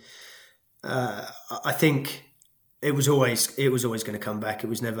I think it was always going to come back. It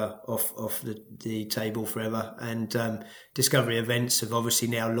was never off the table forever. And Discovery Events have obviously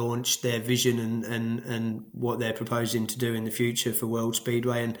now launched their vision and what they're proposing to do in the future for World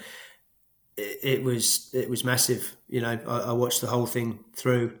Speedway, and it was massive. I watched the whole thing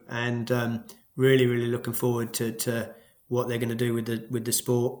through, and really, really looking forward to what they're going to do with the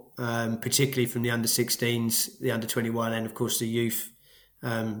sport, particularly from the under-16s, the under-21, and of course the youth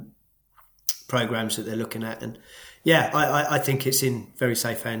programs that they're looking at. And yeah, I think it's in very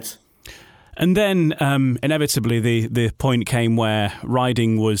safe hands. And then inevitably the point came where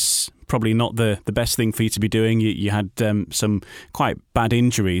riding was probably not the best thing for you to be doing. You had some quite bad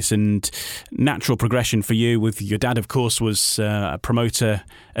injuries, and natural progression for you, with your dad, of course, was a promoter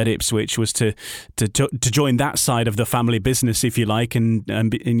at Ipswich, was to join that side of the family business, if you like, and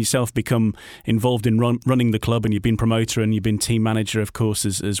yourself become involved in running the club, and you've been promoter and you've been team manager, of course,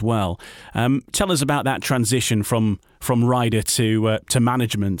 as well. Tell us about that transition from rider to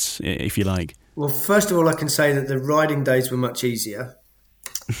management, if you like. Well, first of all, I can say that the riding days were much easier.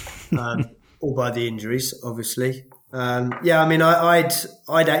 All by the injuries, obviously. I'd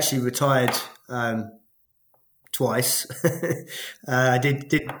actually retired twice. I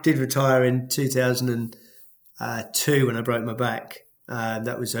did retire in 2002 when I broke my back.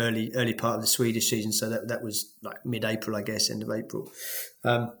 That was early part of the Swedish season, so that was like mid-April, I guess, end of April.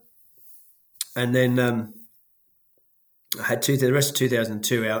 And then I had the rest of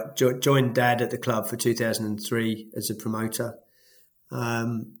 2002 out. Joined Dad at the club for 2003 as a promoter.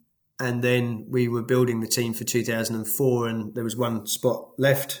 And then we were building the team for 2004, and there was one spot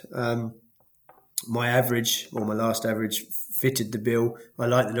left. My last average fitted the bill. I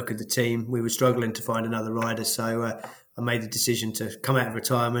liked the look of the team. We were struggling to find another rider, so I made the decision to come out of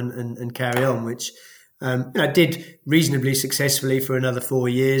retirement and carry on, which I did reasonably successfully for another 4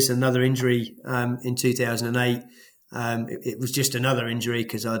 years. Another injury in 2008. It was just another injury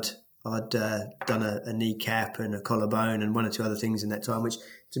because I'd done a kneecap and a collarbone and one or two other things in that time, which,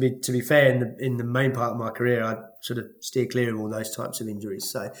 to be fair, in the main part of my career, I'd sort of steer clear of all those types of injuries.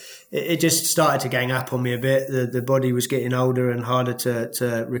 So it just started to gang up on me a bit. The body was getting older and harder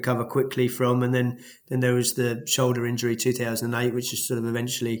to recover quickly from. And then there was the shoulder injury 2008, which just sort of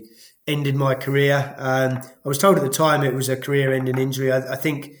eventually ended my career. I was told at the time it was a career-ending injury. I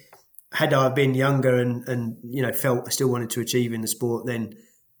think had I been younger and felt I still wanted to achieve in the sport, then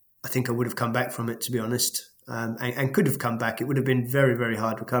I think I would have come back from it, to be honest, and could have come back. It would have been very, very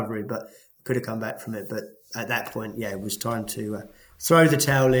hard recovery, but I could have come back from it. But at that point, it was time to throw the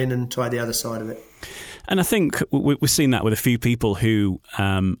towel in and try the other side of it. And I think we've seen that with a few people who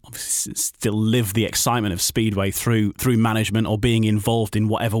obviously still live the excitement of Speedway through management or being involved in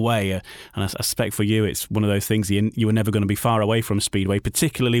whatever way. And I suspect for you, it's one of those things you were never going to be far away from Speedway,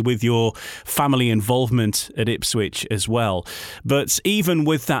 particularly with your family involvement at Ipswich as well. But even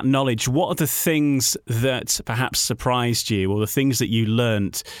with that knowledge, what are the things that perhaps surprised you, or the things that you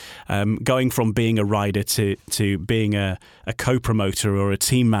learnt going from being a rider to being a co-promoter or a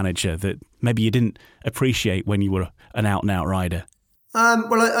team manager that maybe you didn't appreciate when you were an out-and-out rider?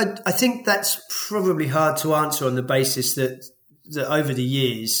 Well, I think that's probably hard to answer on the basis that over the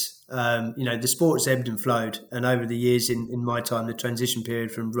years, the sport's ebbed and flowed. And over the years in my time, the transition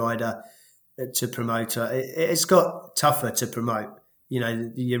period from rider to promoter, it's got tougher to promote.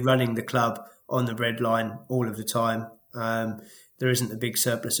 You're running the club on the red line all of the time. There isn't a big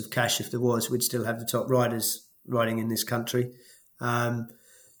surplus of cash. If there was, we'd still have the top riders riding in this country. Running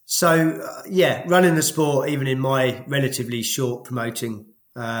the sport, even in my relatively short promoting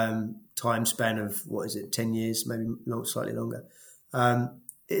time span of, 10 years, maybe slightly longer,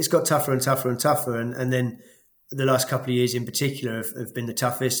 it's got tougher and tougher and tougher. And then the last couple of years in particular have been the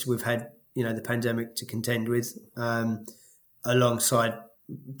toughest. We've had, the pandemic to contend with, alongside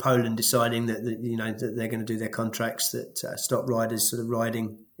Poland deciding that they're going to do their contracts that stop riders sort of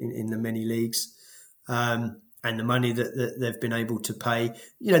riding in the many leagues. And the money that they've been able to pay,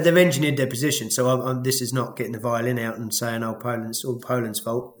 they've engineered their position. So this is not getting the violin out and saying, Poland's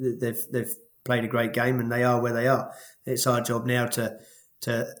fault. They've played a great game and they are where they are. It's our job now to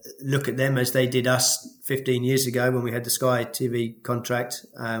look at them as they did us 15 years ago when we had the Sky TV contract,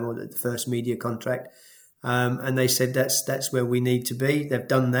 or the first media contract. And they said that's where we need to be. They've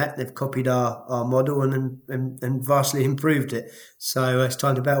done that. They've copied our model and vastly improved it. So it's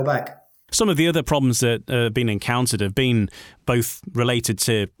time to battle back. Some of the other problems that have been encountered have been both related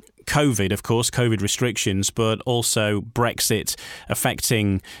to COVID, of course, COVID restrictions, but also Brexit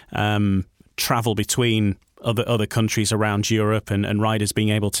affecting travel between other countries around Europe and riders being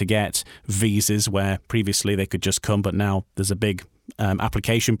able to get visas where previously they could just come, but now there's a big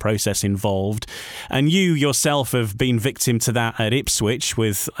application process involved. And you yourself have been victim to that at Ipswich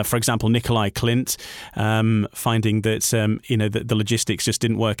with, for example, Nicolai Clint, finding that, that the logistics just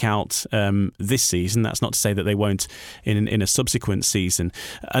didn't work out this season. That's not to say that they won't in a subsequent season.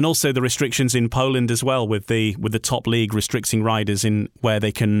 And also the restrictions in Poland as well, with the top league restricting riders in where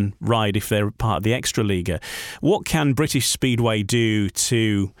they can ride if they're part of the Extraliga. What can British Speedway do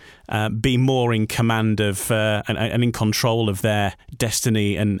to be more in command of and in control of their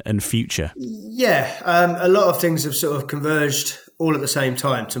destiny and future? A lot of things have sort of converged all at the same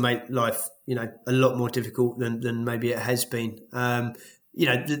time to make life, a lot more difficult than maybe it has been.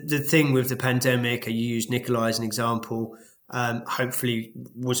 The thing with the pandemic, you used Nicolai as an example, hopefully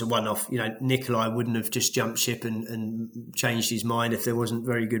was a one-off. Nicolai wouldn't have just jumped ship and changed his mind if there wasn't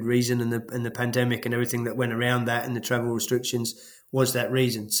very good reason, and the pandemic and everything that went around that and the travel restrictions was that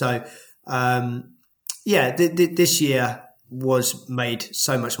reason. So, this year was made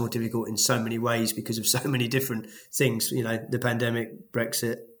so much more difficult in so many ways because of so many different things, the pandemic,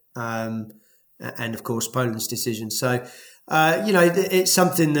 Brexit, and of course Poland's decision. So, it's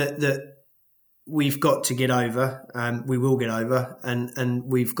something that we've got to get over, we will get over, and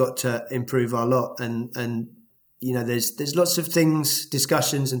we've got to improve our lot. And there's lots of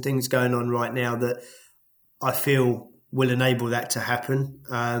discussions and things going on right now that I feel will enable that to happen,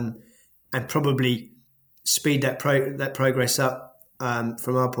 and probably speed that progress up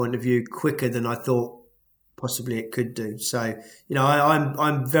from our point of view quicker than I thought possibly it could do. So,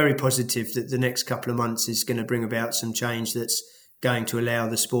 I'm very positive that the next couple of months is going to bring about some change that's going to allow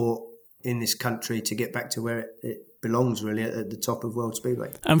the sport in this country to get back to where it belongs, really, at the top of World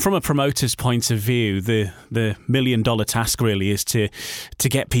Speedway. And from a promoter's point of view, the $1 million task really is to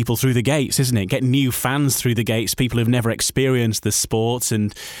get people through the gates, isn't it? Get new fans through the gates, people who've never experienced the sport,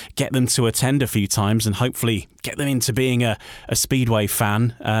 and get them to attend a few times and hopefully get them into being a Speedway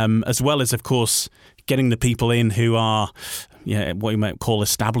fan, as well as, of course, getting the people in who are what you might call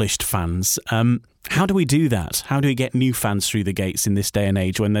established fans. How do we do that? How do we get new fans through the gates in this day and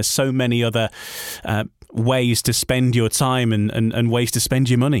age when there's so many other ways to spend your time and ways to spend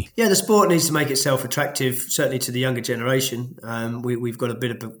your money? Yeah, the sport needs to make itself attractive, certainly to the younger generation. We've got a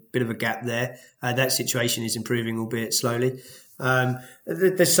bit of a gap there. That situation is improving, albeit slowly.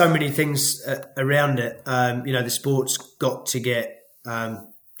 There's so many things around it. The sport's got to get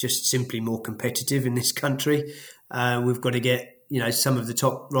just simply more competitive in this country. We've got to get some of the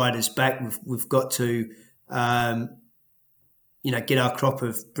top riders back. We've got to get our crop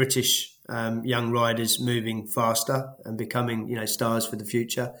of British young riders moving faster and becoming, stars for the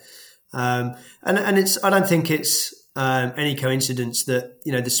future. And I don't think it's any coincidence that,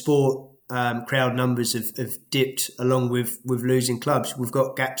 the sport crowd numbers have dipped along with losing clubs. We've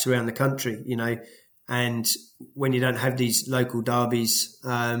got gaps around the country, and when you don't have these local derbies,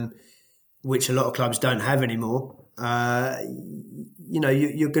 which a lot of clubs don't have anymore,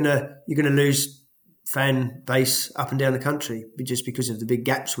 you're gonna lose fan base up and down the country just because of the big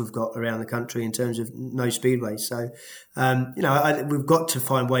gaps we've got around the country in terms of no speedways. So, we've got to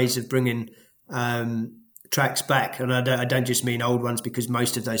find ways of bringing tracks back, and I don't just mean old ones, because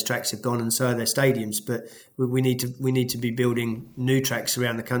most of those tracks have gone and so are their stadiums. But we need to be building new tracks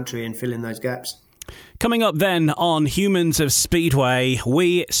around the country and filling those gaps. Coming up then on Humans of Speedway,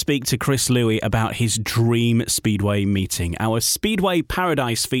 we speak to Chris Louis about his dream Speedway meeting. Our Speedway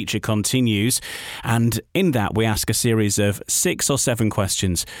Paradise feature continues, and in that we ask a series of 6 or 7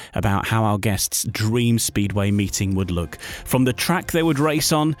 questions about how our guests' dream Speedway meeting would look. From the track they would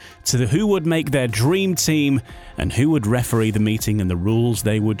race on, to who would make their dream team, and who would referee the meeting and the rules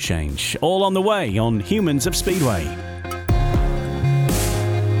they would change. All on the way on Humans of Speedway.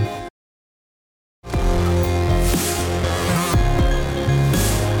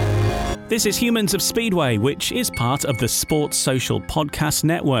 This is Humans of Speedway, which is part of the Sports Social Podcast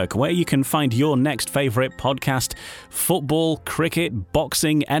Network, where you can find your next favourite podcast: football, cricket,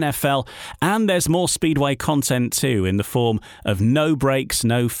 boxing, NFL, and there's more Speedway content too, in the form of No Breaks,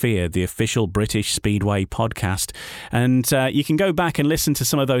 No Fear, the official British Speedway podcast. And you can go back and listen to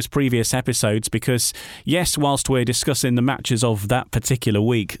some of those previous episodes, because, yes, whilst we're discussing the matches of that particular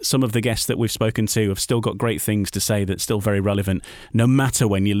week, some of the guests that we've spoken to have still got great things to say that's still very relevant, no matter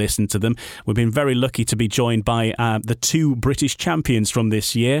when you listen to them. We've been very lucky to be joined by the 2 British champions from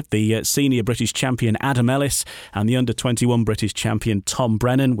this year, the senior British champion Adam Ellis and the under-21 British champion Tom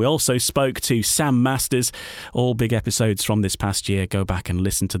Brennan. We also spoke to Sam Masters, all big episodes from this past year. Go back and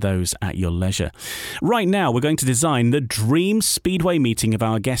listen to those at your leisure. Right now, we're going to design the dream Speedway meeting of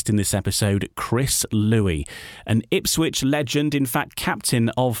our guest in this episode, Chris Louis, an Ipswich legend, in fact, captain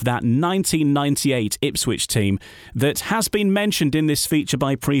of that 1998 Ipswich team that has been mentioned in this feature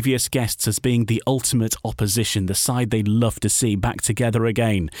by previous guests as being the ultimate opposition, the side they'd love to see back together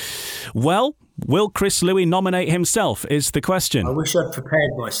again. Well, will Chris Louis nominate himself, is the question. I wish I'd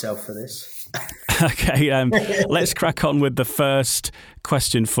prepared myself for this. Okay, let's crack on with the first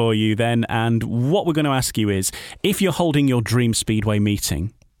question for you then. And what we're going to ask you is, if you're holding your dream Speedway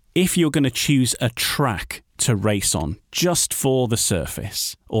meeting, if you're going to choose a track to race on just for the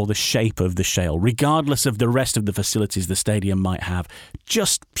surface or the shape of the shale, regardless of the rest of the facilities the stadium might have,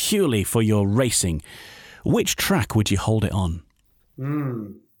 just purely for your racing, which track would you hold it on?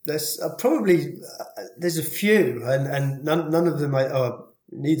 There's there's a few, and none of them,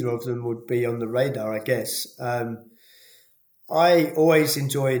 neither of them would be on the radar, I guess. I always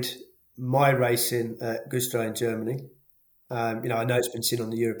enjoyed my racing at Güstrow in Germany. I know it's been seen on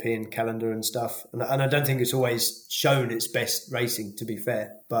the European calendar and stuff, and I don't think it's always shown its best racing, to be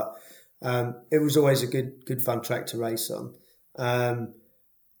fair, but it was always a good fun track to race on.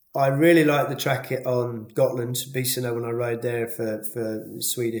 I really liked the track on Gotland, Bisano, when I rode there for the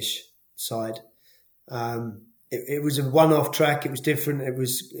Swedish side. It was a one-off track. It was different. It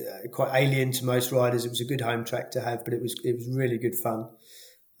was quite alien to most riders. It was a good home track to have, but it was really good fun.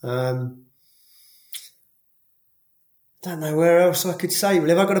 Don't know where else I could say. Well,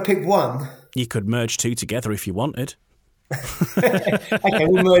 have I got to pick one? You could merge 2 together if you wanted. Okay,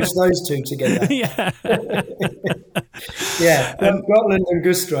 we'll merge those 2 together. Yeah. Yeah, Gotland and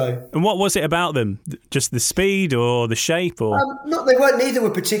Güstrow. And what was it about them? Just the speed or the shape? Or neither were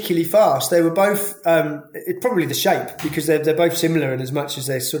particularly fast. They were both probably the shape, because they're both similar in as much as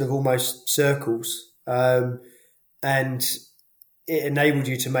they're sort of almost circles, and it enabled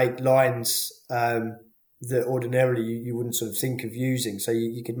you to make lines that ordinarily you wouldn't sort of think of using. So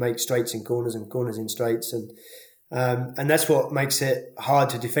you could make straights in corners and corners in straights, and that's what makes it hard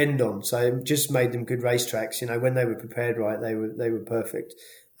to defend on. So it just made them good racetracks. When they were prepared right, they were perfect.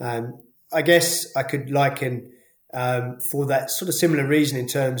 I guess I could liken for that sort of similar reason in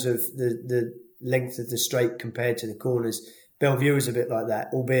terms of the length of the straight compared to the corners. Bellevue is a bit like that,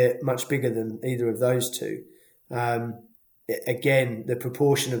 albeit much bigger than either of those 2. Again, the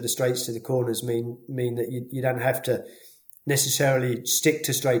proportion of the straights to the corners mean that you don't have to necessarily stick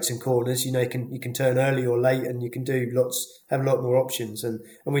to straights and corners. You can turn early or late, and you can have a lot more options. And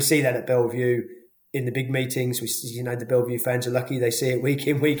we see that at Bellevue in the big meetings. We see, the Bellevue fans are lucky; they see it week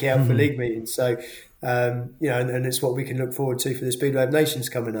in, week out for league meetings. So, and it's what we can look forward to for the Speedway of Nations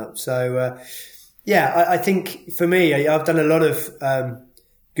coming up. So, I think for me, I've done a lot of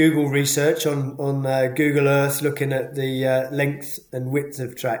Google research on Google Earth, looking at the length and width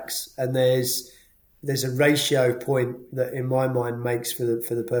of tracks, and there's a ratio point that in my mind makes for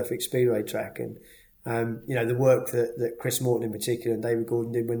the perfect speedway track. And the work that Chris Morton in particular and David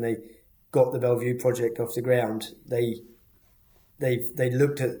Gordon did when they got the Bellevue project off the ground, they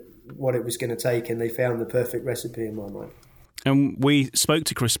looked at what it was going to take and they found the perfect recipe in my mind. And we spoke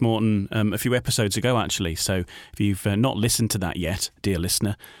to Chris Morton a few episodes ago, actually. So if you've not listened to that yet, dear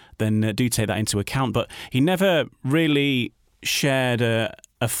listener, then do take that into account. But he never really shared a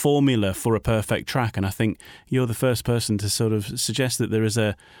formula for a perfect track. And I think you're the first person to sort of suggest that there is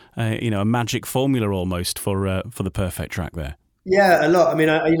a magic formula almost for the perfect track there. Yeah, a lot. I mean,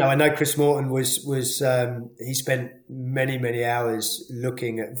 I know Chris Morton was he spent many hours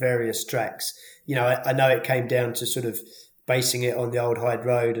looking at various tracks. I know it came down to sort of basing it on the Old Hyde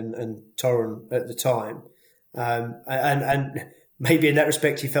Road and Torren at the time. And maybe in that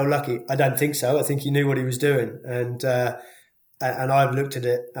respect he felt lucky. I don't think so. I think he knew what he was doing. And I've looked at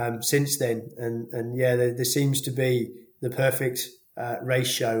it since then. And yeah, there seems to be the perfect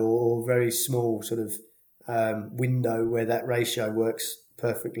ratio or very small sort of window where that ratio works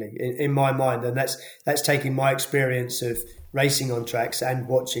perfectly in my mind. And that's taking my experience of racing on tracks and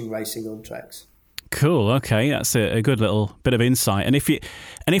watching racing on tracks. Cool. Okay, that's a good little bit of insight. And if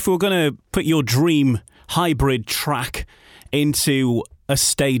we're going to put your dream hybrid track into a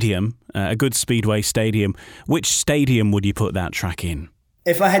stadium, a good speedway stadium, which stadium would you put that track in?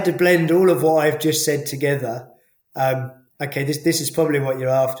 If I had to blend all of what I've just said together, okay, this is probably what you're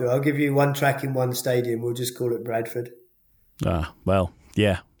after. I'll give you one track in one stadium. We'll just call it Bradford. Well,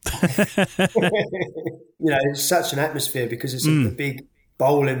 yeah. It's such an atmosphere because it's a big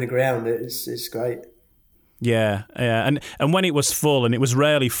bowl in the ground. It's great. Yeah. And when it was full, and it was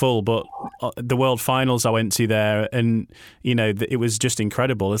rarely full, but the World Finals I went to there, and it was just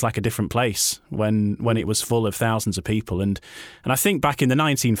incredible. It's like a different place when it was full of thousands of people. And I think back in the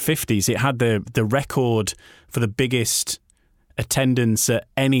 1950s, it had the record for the biggest attendance at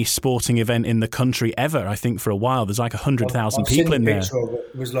any sporting event in the country ever. I think for a while there's like 100,000 people in there.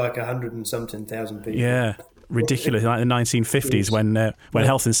 It was like 100 and something thousand people. Yeah, ridiculous. Like the 1950s when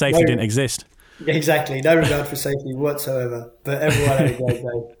health and safety didn't exist. Exactly, no regard for safety whatsoever. But everyone had a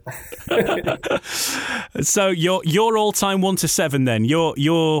great day. So your all-time 1 to 7 then. Your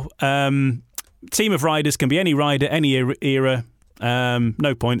team of riders can be any rider, any era.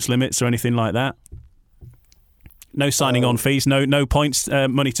 No points limits or anything like that. No signing on fees. No points.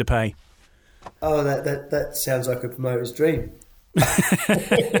 Money to pay. Oh, that sounds like a promoter's dream. That's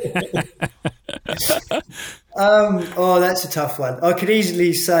a tough one. I could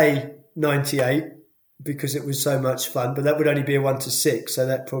easily say 98 because it was so much fun, but that would only be a 1 to 6, so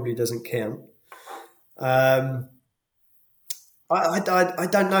that probably doesn't count. I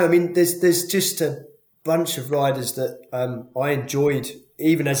don't know. I mean, there's just a bunch of riders that I enjoyed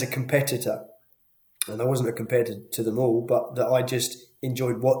even as a competitor, and I wasn't a competitor to them all, but that I just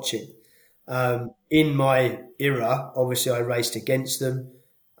enjoyed watching. In my era, obviously I raced against them,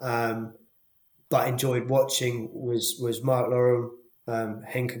 but enjoyed watching was Mark Loram,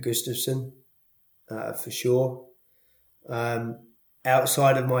 Henke Gustafsson, for sure.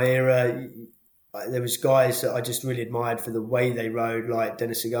 Outside of my era, there was guys that I just really admired for the way they rode, like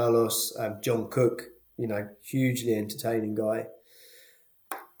Dennis Sigalos, John Cook, hugely entertaining guy.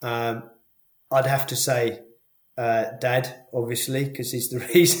 I'd have to say Dad, obviously, because he's the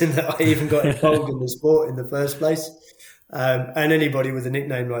reason that I even got involved in the sport in the first place. And anybody with a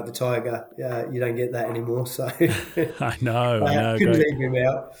nickname like the Tiger, you don't get that anymore. So I know. Couldn't leave him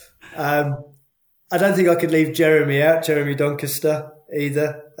out. I don't think I could leave Jeremy out, Jeremy Doncaster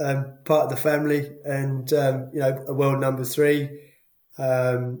either. Part of the family, and a world number 3,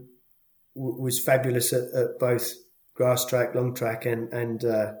 was fabulous at both grass track, long track, and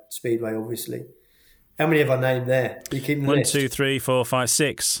speedway. Obviously, how many have I named there? Are you keeping the 1, list? 2, 3, 4, 5,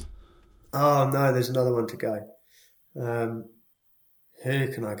 6. Oh no, there's another one to go. Who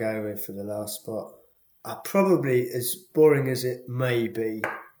can I go with for the last spot? Probably, as boring as it may be,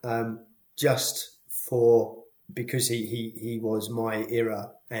 because he was my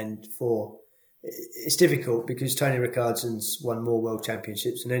era, and it's difficult because Tony Rickardson's won more world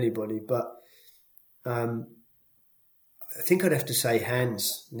championships than anybody, but I think I'd have to say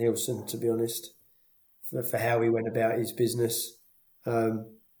Hans Nielsen, to be honest, for how he went about his business.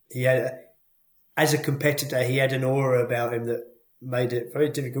 He had, as a competitor, he had an aura about him that made it very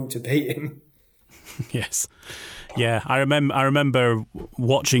difficult to beat him. Yes, yeah, I remember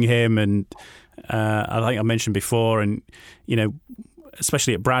watching him, and I think I mentioned before, and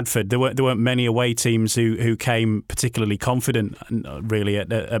especially at Bradford, there weren't many away teams who came particularly confident, really,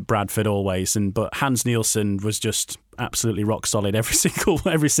 at Bradford always. But Hans Nielsen was just absolutely rock solid every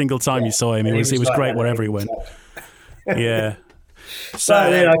single time you saw him. He was like great wherever he went. Yeah. So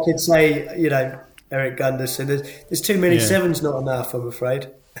then I could say, Eric Gunderson. There's too many sevens, not enough, I'm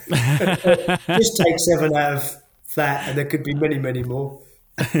afraid. Just take 7 out of that, and there could be many, many more.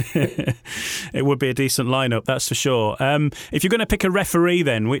 It would be a decent lineup, that's for sure. If you're going to pick a referee,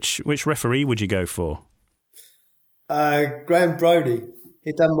 then which referee would you go for? Graham Brodie.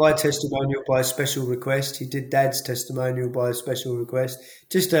 He'd done my testimonial by a special request. He did Dad's testimonial by a special request.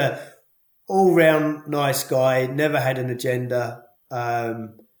 Just a all-round nice guy. Never had an agenda,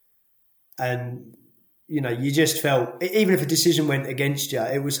 and you just felt, even if a decision went against you,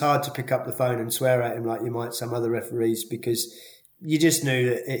 it was hard to pick up the phone and swear at him like you might some other referees, because you just knew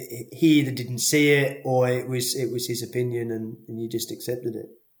that he either didn't see it or it was his opinion, and you just accepted it.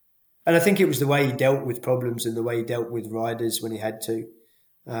 And I think it was the way he dealt with problems and the way he dealt with riders when he had to.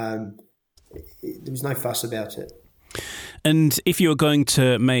 There was no fuss about it. And if you're going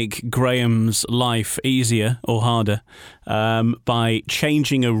to make Graham's life easier or harder by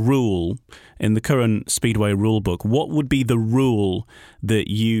changing a rule in the current Speedway rulebook, what would be the rule that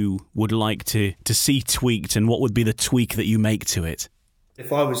you would like to see tweaked, and what would be the tweak that you make to it?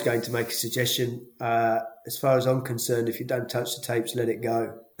 If I was going to make a suggestion, as far as I'm concerned, if you don't touch the tapes, let it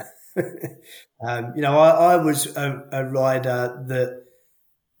go. I was a rider that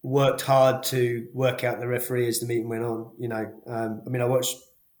worked hard to work out the referee as the meeting went on. I watched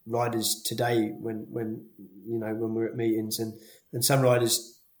riders today when we're at meetings, and some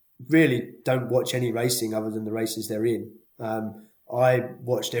riders really don't watch any racing other than the races they're in. I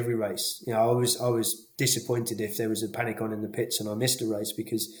watched every race. I was disappointed if there was a panic on in the pits and I missed a race,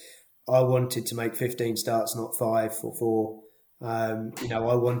 because I wanted to make 15 starts, not 5 or 4. I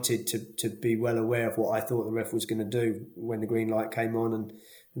wanted to be well aware of what I thought the ref was going to do when the green light came on, and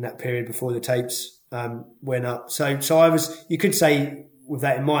in that period before the tapes went up. So I was, you could say, with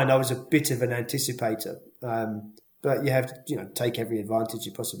that in mind, I was a bit of an anticipator. But you have to, take every advantage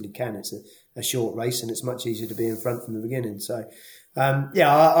you possibly can. It's a short race, and it's much easier to be in front from the beginning. So,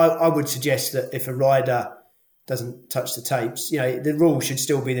 I would suggest that if a rider doesn't touch the tapes, the rule should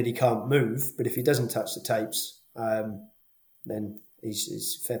still be that he can't move. But if he doesn't touch the tapes, then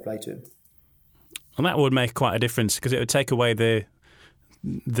he's fair play to him. And that would make quite a difference, because it would take away the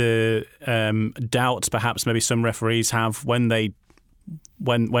doubts perhaps maybe some referees have when a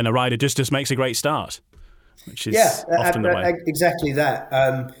rider just makes a great start, which is often the way. Exactly that.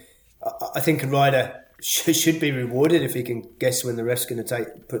 I think a rider should be rewarded if he can guess when the ref's going to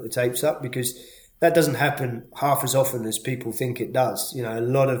put the tapes up, because that doesn't happen half as often as people think it does. A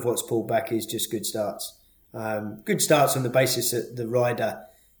lot of what's pulled back is just good starts. Good starts on the basis that the rider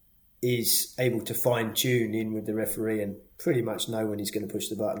is able to fine-tune in with the referee and pretty much know when he's going to push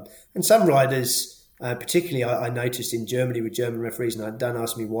the button. And some riders, particularly I noticed in Germany with German referees, and don't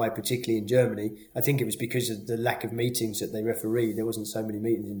ask me why particularly in Germany, I think it was because of the lack of meetings that they refereed. There wasn't so many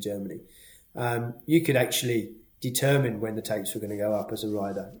meetings in Germany. You could actually determine when the tapes were going to go up as a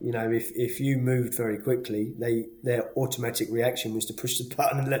rider. If you moved very quickly, their automatic reaction was to push the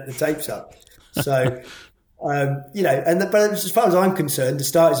button and let the tapes up. So... but as far as I'm concerned, the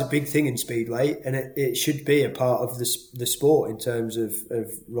start is a big thing in Speedway, and it should be a part of the sport in terms of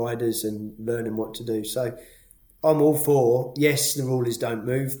riders and learning what to do. So I'm all for, yes, the rule is don't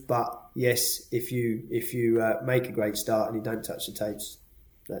move, but yes, if you make a great start and you don't touch the tapes,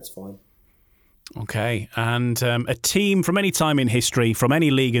 that's fine. Okay, and a team from any time in history, from any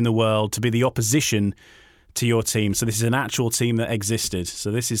league in the world, to be the opposition to your team. So this is an actual team that existed. So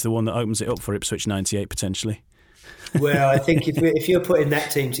this is the one that opens it up for Ipswich 98 potentially. Well, I think if you're putting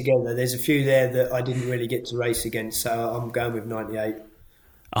that team together, there's a few there that I didn't really get to race against. So I'm going with 98.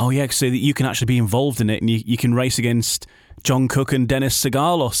 Oh yeah, so that you can actually be involved in it, and you can race against John Cook and Dennis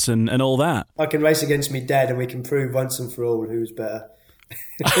Sigalos and all that. I can race against me dad, and we can prove once and for all who's better.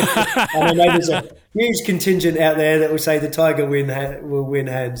 And I know there's a huge contingent out there that will say the Tiger will win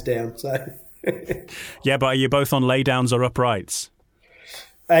hands down. So. Yeah, but are you both on laydowns or uprights?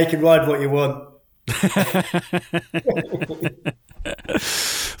 You can ride what you want.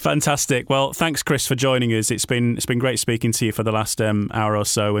 Fantastic. Well, thanks, Chris, for joining us. It's been great speaking to you for the last hour or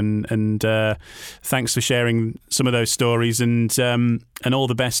so, and thanks for sharing some of those stories, and all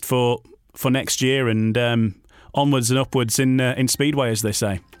the best for next year, and onwards and upwards in Speedway, as they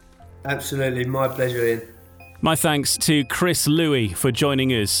say. Absolutely, my pleasure, Ian. My thanks to Chris Louis for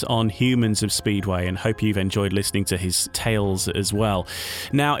joining us on Humans of Speedway, and hope you've enjoyed listening to his tales as well.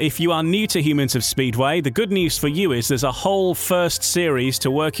 Now, if you are new to Humans of Speedway, the good news for you is there's a whole first series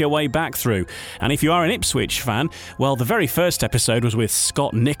to work your way back through. And if you are an Ipswich fan, well, the very first episode was with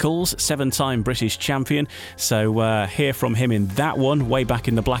Scott Nicholls, 7-time British champion. So hear from him in that one, way back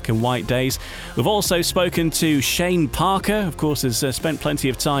in the black and white days. We've also spoken to Shane Parker, of course, has spent plenty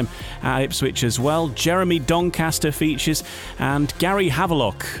of time at Ipswich as well. Jeremy Doncaster features, and Gary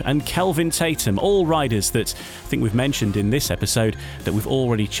Havelock and Kelvin Tatum, all riders that I think we've mentioned in this episode that we've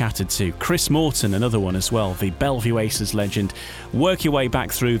already chatted to. Chris Morton, another one as well, the Bellevue Aces legend. Work your way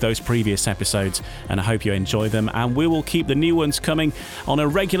back through those previous episodes, and I hope you enjoy them, and we will keep the new ones coming on a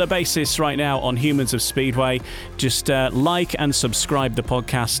regular basis right now on Humans of Speedway. Just like and subscribe the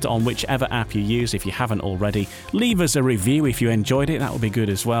podcast on whichever app you use if you haven't already. Leave us a review if you enjoyed it, that would be good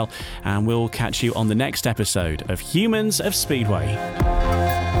as well, and we'll catch you on the next episode of Humans of Speedway.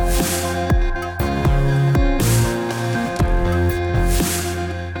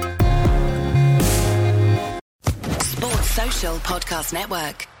 Sports Social Podcast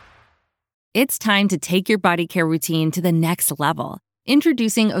Network. It's time to take your body care routine to the next level.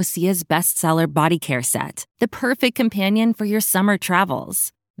 Introducing Osea's bestseller Body Care Set, the perfect companion for your summer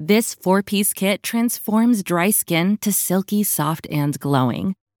travels. This 4-piece kit transforms dry skin to silky, soft, and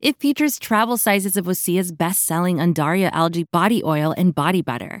glowing. It features travel sizes of Osea's best-selling Undaria algae body oil and body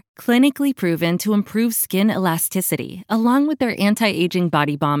butter, clinically proven to improve skin elasticity, along with their anti-aging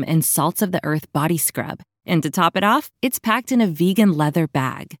body balm and Salts of the Earth body scrub. And to top it off, it's packed in a vegan leather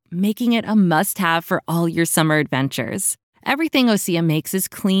bag, making it a must-have for all your summer adventures. Everything Osea makes is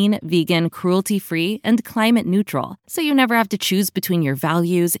clean, vegan, cruelty-free, and climate-neutral, so you never have to choose between your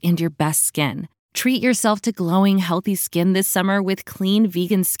values and your best skin. Treat yourself to glowing, healthy skin this summer with clean,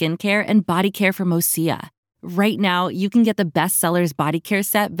 vegan skincare and body care from Osea. Right now, you can get the bestsellers Body Care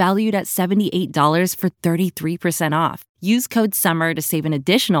Set valued at $78 for 33% off. Use code SUMMER to save an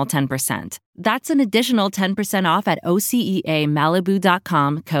additional 10%. That's an additional 10% off at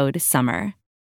OseaMalibu.com, code SUMMER.